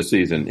first week of the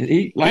season.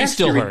 Last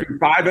year he threw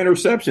 5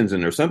 interceptions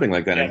in or something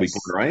like that in week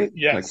 1, right?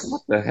 Yes. Like,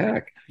 what the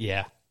heck?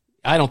 Yeah.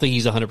 I don't think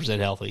he's 100%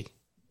 healthy.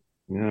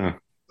 Yeah.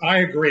 I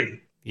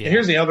agree. Yeah.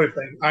 Here's the other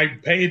thing. I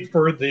paid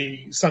for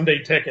the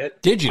Sunday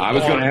ticket. Did you? I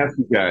was going to ask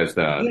you guys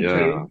that.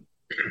 Yeah.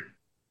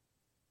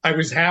 I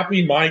was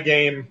happy my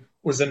game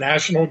was a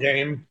national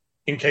game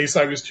in case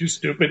I was too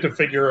stupid to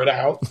figure it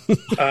out.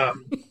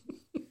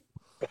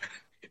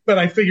 But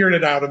I figured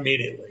it out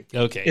immediately.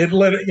 Okay.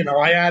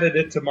 I added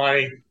it to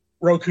my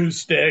Roku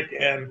stick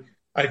and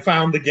I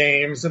found the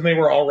games and they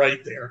were all right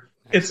there.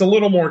 It's a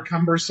little more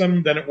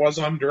cumbersome than it was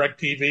on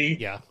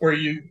DirecTV, where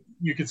you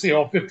could see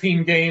all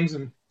 15 games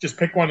and just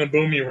pick one and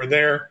boom, you were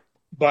there.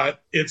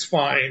 But it's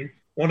fine.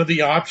 One of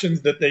the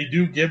options that they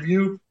do give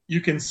you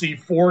can see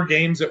 4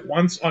 games at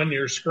once on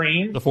your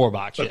screen. The 4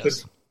 box,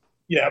 yes.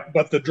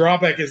 But the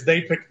drawback is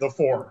they pick the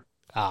 4.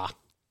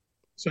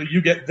 So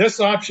you get this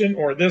option,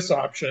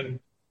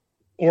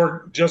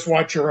 or just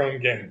watch your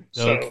own game.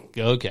 So,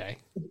 okay.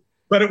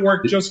 But it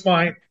worked just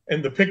fine,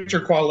 and the picture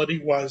quality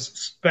was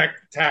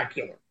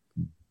spectacular.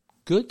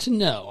 good to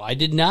know. I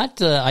did not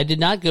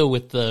go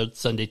with the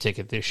Sunday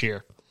ticket this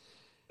year.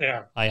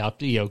 Yeah. I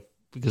opted,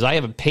 because I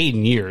haven't paid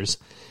in years.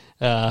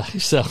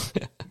 So,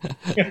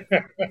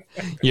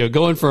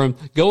 going from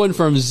 $0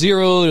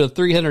 to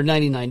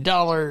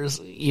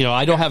 $399,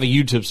 I don't have a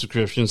YouTube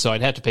subscription, so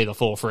I'd have to pay the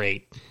full for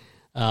 $8.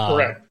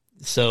 Correct.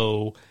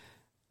 So,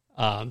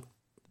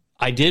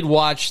 I did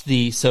watch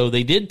they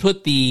did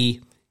put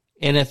the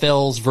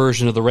NFL's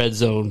version of the Red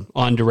Zone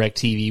on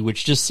DirecTV,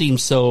 which just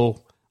seems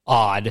so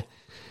odd.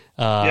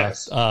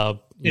 Yes.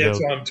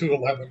 It's on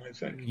 211, I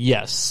think.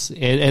 Yes.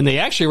 And they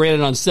actually ran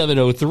it on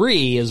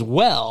 703 as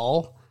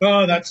well.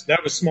 Oh, that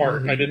was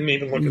smart. I didn't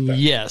even look at that.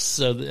 Yes.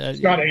 So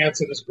Scott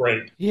Hansen is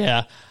great.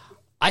 Yeah.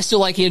 I still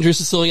like Andrew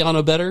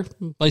Siciliano better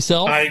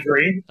myself. I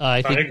agree. I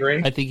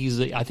agree. I think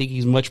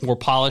he's much more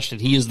polished,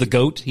 and he is the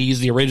GOAT. He's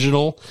the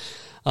original.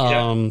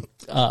 But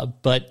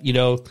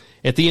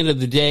at the end of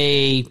the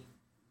day,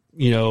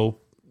 the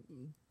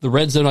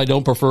Red Zone I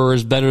don't prefer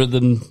is better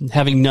than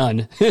having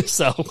none.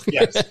 So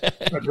yes,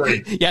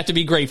 agreed. You have to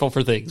be grateful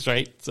for things,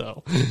 right?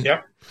 So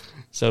yep.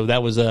 So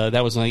that was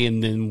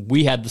and then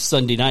we had the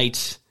Sunday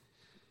night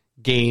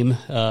game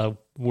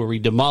where we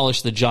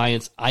demolished the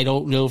Giants. I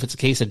don't know if it's a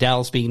case of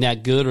Dallas being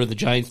that good or the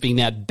Giants being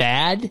that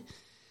bad,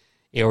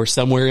 or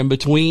somewhere in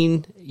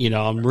between. I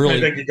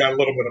think you got a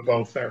little bit of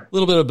both there. A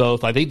little bit of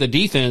both. I think the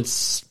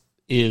defense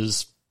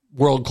is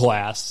world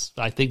class.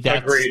 I think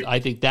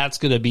that's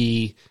going to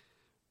be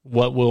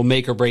what will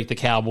make or break the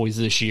Cowboys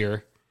this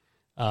year.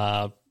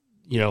 Hey,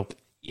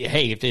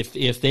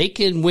 if they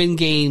can win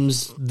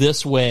games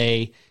this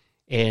way,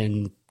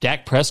 and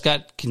Dak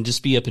Prescott can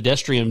just be a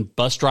pedestrian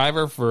bus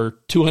driver for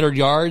 200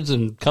 yards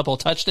and a couple of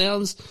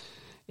touchdowns,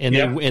 and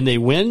they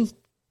win,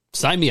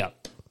 sign me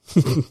up.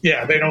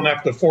 Yeah, they don't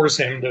have to force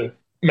him to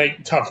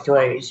make tough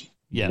throws,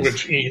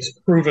 which he's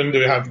proven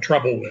to have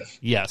trouble with.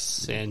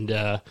 Yes, and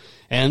I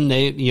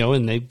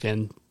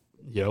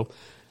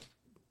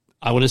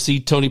want to see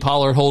Tony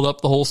Pollard hold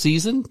up the whole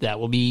season. That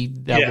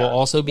will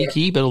also be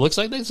key. But it looks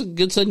like there's some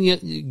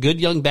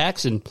good young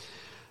backs, and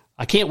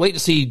I can't wait to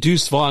see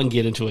Deuce Vaughn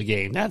get into a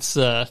game. That's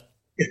I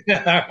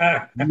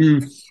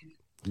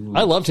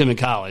loved him in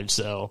college,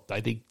 so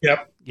I think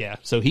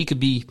so he could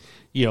be,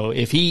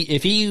 if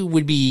he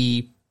would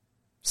be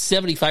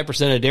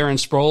 75% of Darren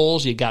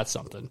Sproles, you got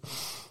something.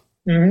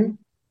 Mm-hmm.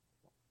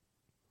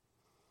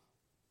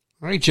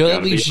 All right, Joe,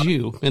 that leaves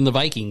you and the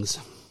Vikings.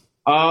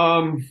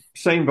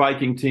 Same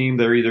Viking team.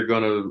 They're either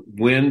going to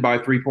win by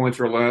 3 points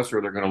or less,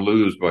 or they're going to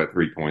lose by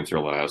 3 points or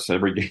less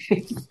every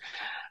game.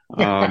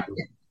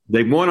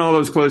 They won all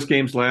those close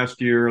games last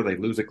year. They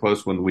lose a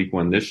close one week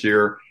one this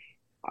year.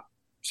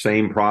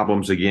 Same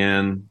problems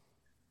again.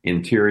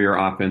 Interior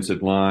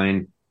offensive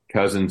line.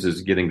 Cousins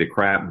is getting the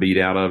crap beat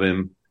out of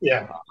him.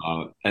 Yeah.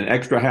 An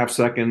extra half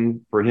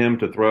second for him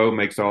to throw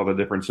makes all the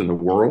difference in the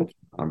world,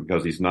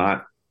 because he's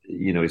not,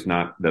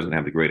 doesn't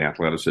have the great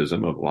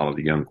athleticism of a lot of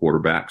the young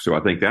quarterbacks. So I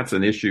think that's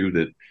an issue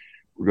that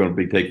we're going to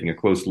be taking a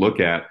close look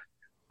at.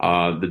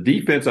 The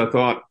defense, I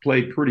thought,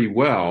 played pretty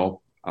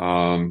well.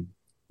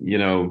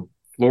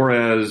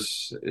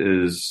 Flores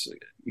is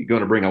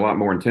going to bring a lot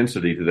more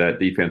intensity to that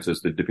defense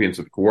as the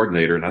defensive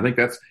coordinator. And I think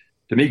that's,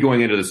 to me,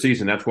 going into the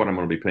season, that's what I'm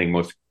going to be paying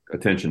most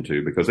attention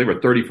to, because they were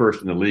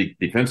 31st in the league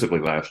defensively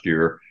last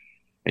year,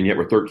 and yet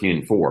we're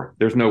 13-4.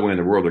 There's no way in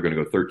the world they're going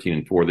to go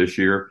 13-4 this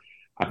year.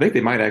 I think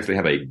they might actually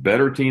have a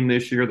better team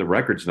this year. The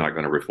record's not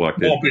going to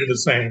reflect it. Won't be the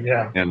same,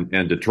 yeah.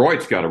 And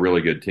Detroit's got a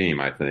really good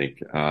team, I think.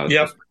 When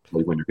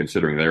you're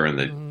considering they're in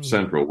the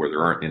Central, where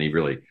there aren't any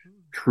really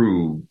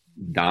true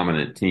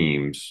dominant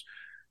teams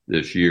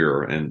this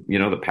year. And,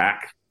 the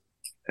Pack,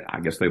 I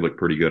guess they look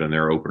pretty good in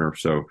their opener.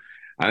 So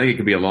I think it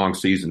could be a long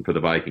season for the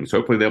Vikings.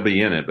 Hopefully they'll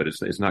be in it, but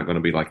it's not going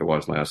to be like it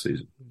was last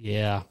season.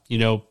 Yeah.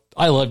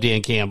 I love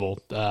Dan Campbell.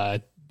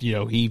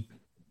 He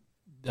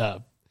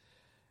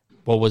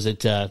what was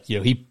it?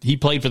 He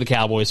played for the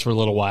Cowboys for a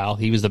little while.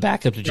 He was the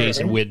backup to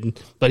Jason Witten,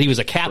 but he was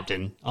a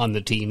captain on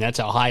the team. That's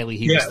how highly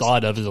he was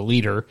thought of as a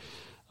leader.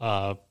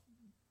 And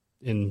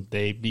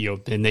they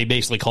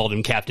basically called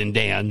him Captain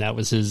Dan. That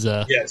was his.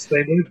 Yes,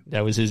 they did.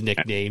 That was his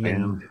nickname,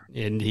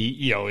 and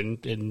he,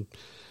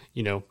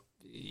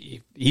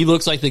 he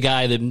looks like the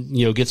guy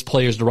that gets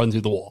players to run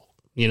through the wall.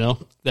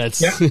 That's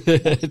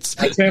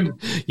that's him.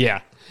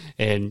 Yeah,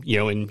 and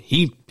and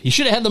he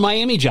should have had the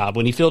Miami job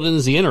when he filled in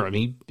as the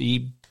interim.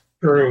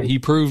 He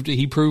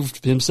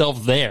proved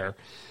himself there.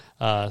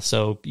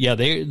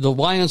 The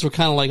Lions were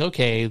kind of like,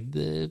 okay,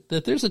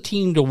 that there's a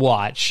team to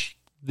watch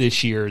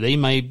this year. They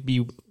might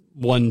be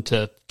one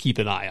to keep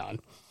an eye on.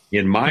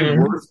 In my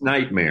worst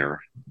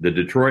nightmare, the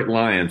Detroit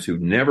Lions, who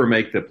never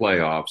make the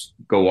playoffs,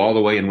 go all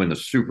the way and win the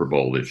Super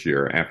Bowl this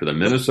year after the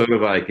Minnesota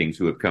Vikings,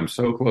 who have come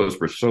so close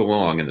for so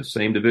long in the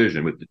same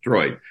division with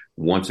Detroit,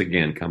 once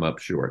again come up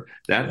short.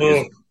 That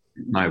is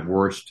my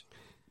worst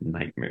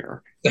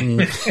nightmare.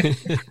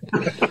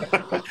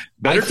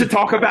 Better to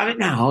talk about it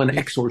now and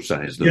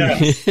exorcise them.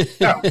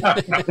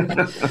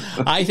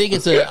 I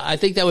think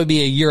that would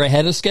be a year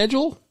ahead of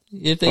schedule.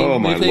 If they, oh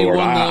my if they Lord!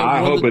 won I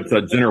hope it's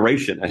a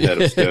generation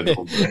ahead of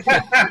schedule.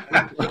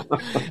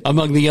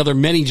 among the other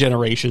many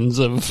generations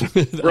of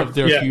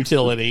their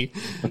futility.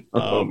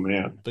 Oh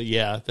man! But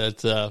yeah,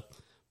 that's.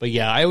 But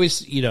yeah, I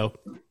always,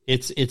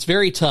 it's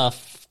very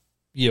tough,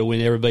 when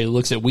everybody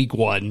looks at week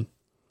one,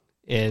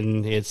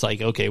 and it's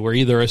like, okay, we're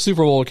either a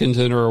Super Bowl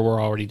contender or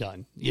we're already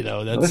done.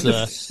 That's Let's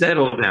just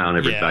settle down,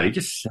 everybody. Yeah.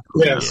 Just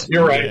settle down.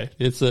 You're right.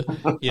 Yeah,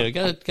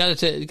 it's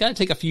gotta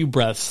take a few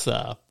breaths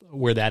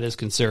where that is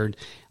concerned.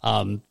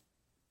 Like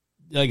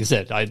I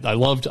said, I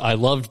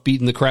loved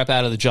beating the crap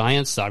out of the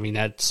Giants. I mean,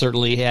 that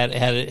certainly had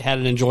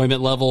an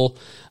enjoyment level.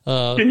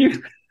 Can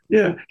you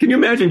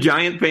imagine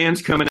Giant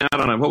fans coming out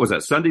on what was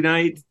that, Sunday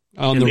night?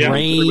 On the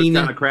rain. It was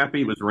kind of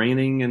crappy. It was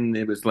raining, and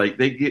it was like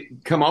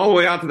come all the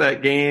way out to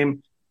that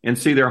game and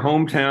see their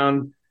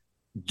hometown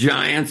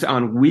Giants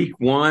on week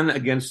one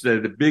against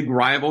the big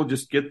rival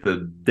just get the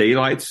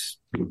daylights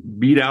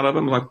beat out of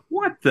them. Like,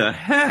 what the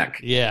heck?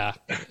 Yeah.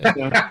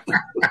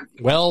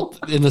 Well,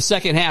 in the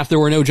second half, there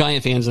were no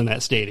Giant fans in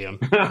that stadium.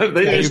 Where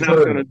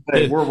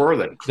were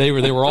they?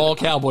 They were all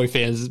Cowboy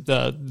fans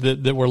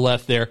that were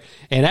left there.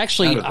 And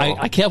actually,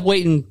 I kept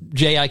waiting,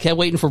 Jay. I kept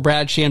waiting for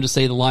Brad Sham to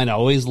say the line I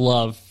always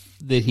love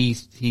that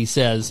he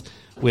says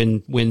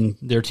when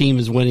their team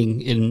is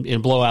winning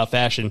in blowout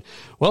fashion.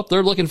 Well,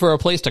 they're looking for a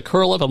place to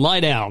curl up and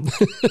lie down.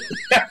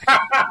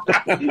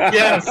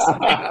 Yes.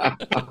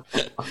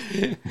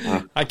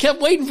 I kept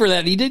waiting for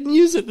that. And he didn't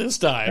use it this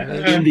time.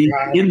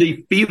 In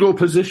the fetal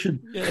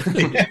position.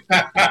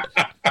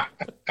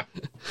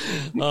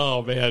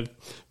 Oh man.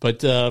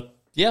 But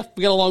yeah,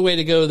 we got a long way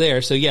to go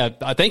there. So yeah,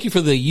 thank you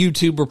for the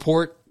YouTube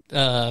report.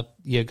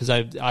 Because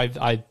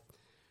I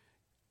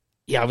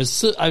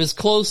was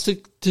close to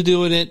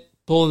doing it,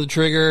 pulling the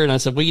trigger, and I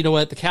said, well, you know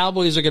what? The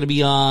Cowboys are going to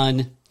be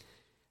on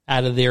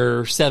out of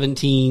their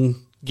 17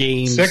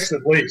 games. 6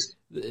 at least.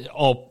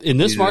 Oh, in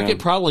this market,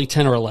 probably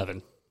 10 or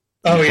 11.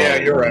 Oh, yeah,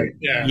 you're right.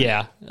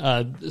 Yeah.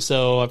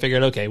 So I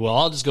figured, okay, well,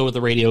 I'll just go with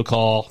the radio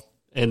call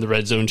and the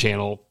Red Zone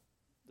channel.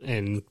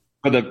 And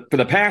for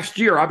the past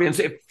year, I've been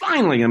saying,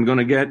 finally, I'm going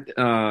to get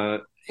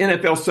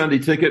NFL Sunday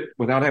ticket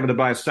without having to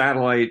buy a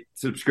satellite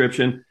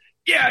subscription.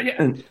 Yeah.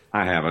 And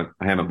I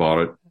haven't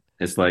bought it.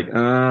 It's like, do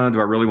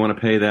I really want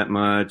to pay that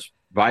much?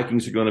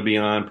 Vikings are going to be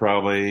on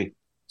probably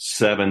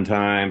 7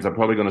 times. I'm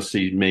probably going to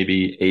see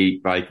maybe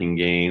 8 Viking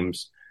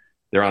games.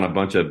 They're on a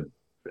bunch of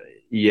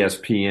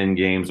ESPN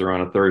games. They're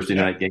on a Thursday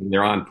night game.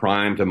 They're on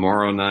Prime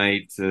tomorrow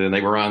night. And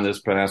they were on this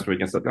past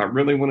week. I said, I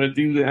really want to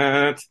do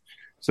that.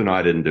 So no,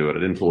 I didn't do it. I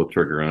didn't pull the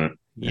trigger on it.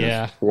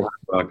 Yeah.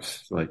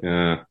 $400. Like,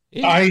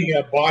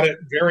 I bought it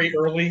very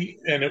early,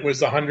 and it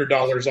was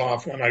 $100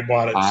 off when I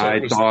bought it. So I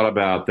it was thought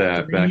about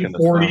that back in the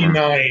summer.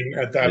 $49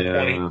 at that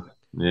point.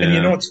 Yeah.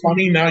 And it's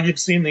funny, now you've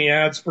seen the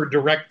ads for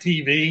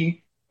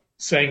DirecTV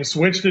saying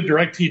switch to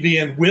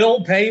DirecTV and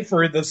we'll pay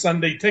for the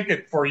Sunday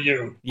ticket for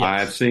you. Yes.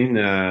 I've seen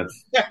that.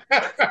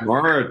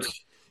 Smart.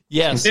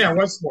 Yes. Yeah, it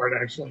was smart,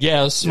 actually.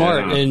 Yeah, it was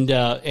smart.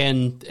 Yeah.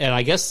 And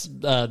I guess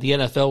the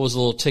NFL was a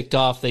little ticked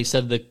off. They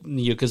said that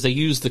because they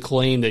used the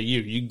claim that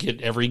you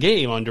get every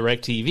game on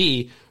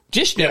DirecTV.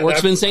 Dish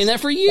Network's been saying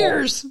that for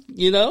years,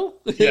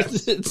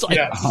 Yes. It's like,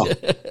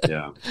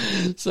 Yeah.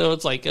 So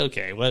it's like,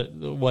 okay,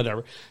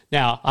 whatever.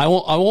 Now, I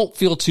won't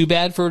feel too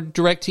bad for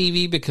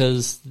DirecTV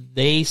because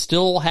they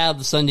still have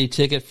the Sunday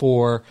ticket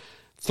for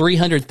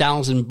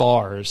 300,000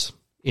 bars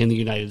in the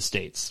United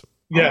States.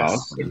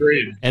 Yes,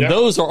 agreed. And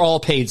those are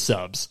all paid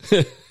subs.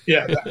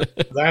 Yeah,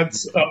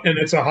 that's and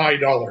it's a high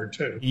dollar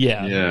too.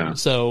 Yeah.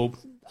 So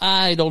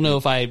I don't know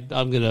if I'm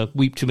going to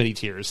weep too many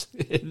tears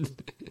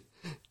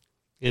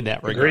in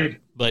that regard. Agreed.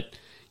 But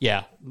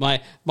yeah,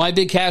 my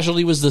big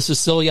casualty was the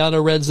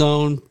Siciliano Red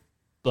Zone.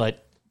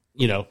 But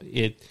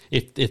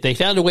if they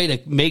found a way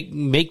to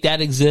make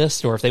that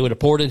exist, or if they would have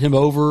ported him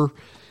over,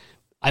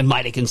 I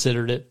might have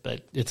considered it.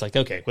 But it's like,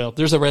 okay, well,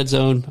 there's a Red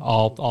Zone.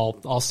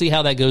 I'll see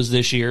how that goes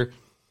this year,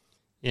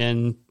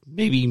 and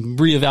maybe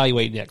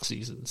reevaluate next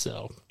season.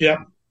 So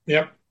Yep.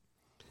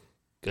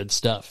 good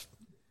stuff.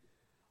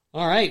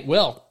 All right.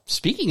 Well,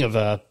 speaking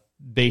of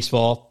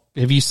baseball.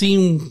 Have you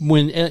seen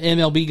when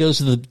MLB goes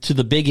to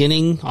the big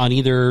inning on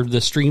either the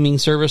streaming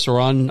service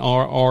or on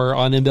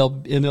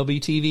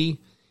MLB TV?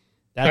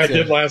 I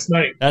did last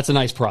night. That's a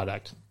nice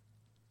product.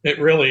 It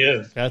really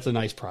is. That's a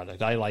nice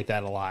product. I like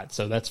that a lot.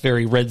 So that's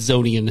very Red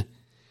Zonian.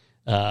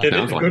 It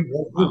is good.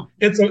 Wow.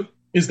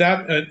 Is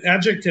that an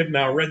adjective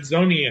now? Red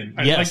Zonian.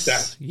 I like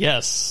that.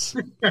 Yes.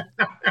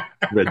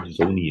 Red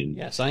Zonian.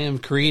 Yes, I am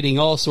creating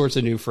all sorts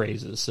of new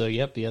phrases. So they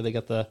got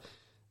the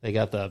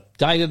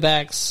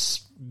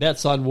Diamondbacks.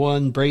 Bets on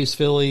 1, Braves,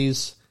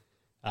 Phillies.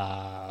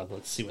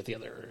 Let's see what the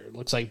other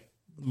looks like.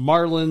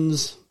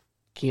 Marlins.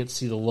 Can't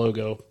see the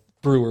logo.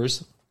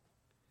 Brewers.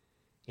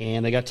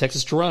 And they got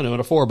Texas Toronto in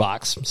a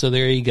 4-box. So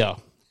there you go.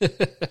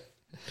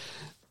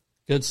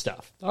 Good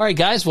stuff. All right,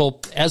 guys.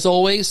 Well, as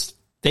always,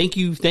 thank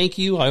you.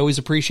 I always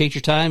appreciate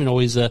your time and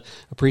always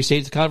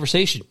appreciate the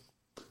conversation.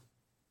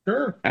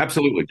 Sure.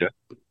 Absolutely, Jeff.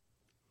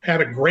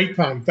 Had a great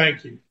time.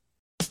 Thank you.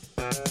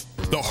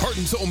 The Heart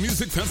and Soul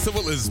Music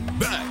Festival is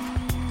back.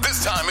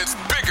 This time it's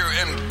bigger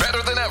and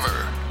better than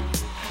ever.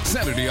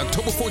 Saturday,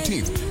 October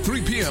 14th,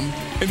 3 p.m.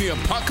 in the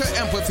Apaka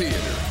Amphitheater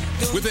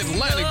with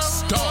Atlantic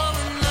Star,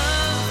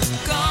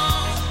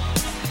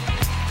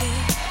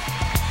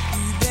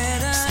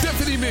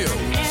 Stephanie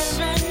Mills,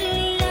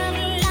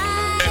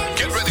 and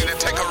get ready to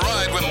take a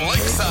ride with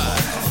Lakeside.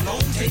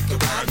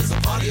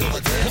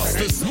 Plus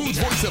the smooth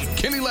voice of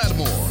Kenny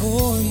Lattimore.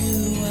 For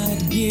you,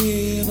 I'd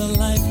give a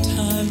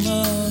lifetime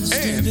of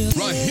And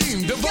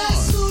Raheem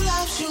Devon.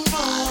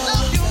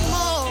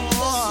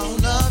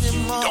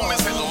 Don't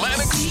miss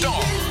Atlantic Star,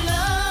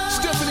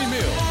 Stephanie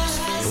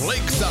Mills,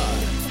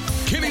 Lakeside,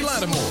 Kenny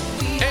Lattimore,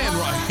 and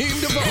Raheem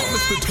Devon.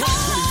 It's the 2023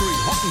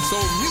 Heart and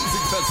Soul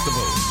Music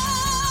Festival.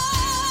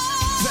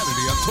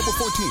 Saturday, October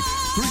 14th,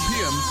 3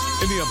 p.m.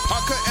 in the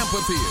Apaka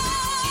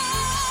Amphitheater.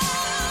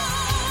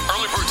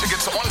 Early bird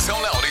tickets on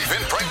sale now at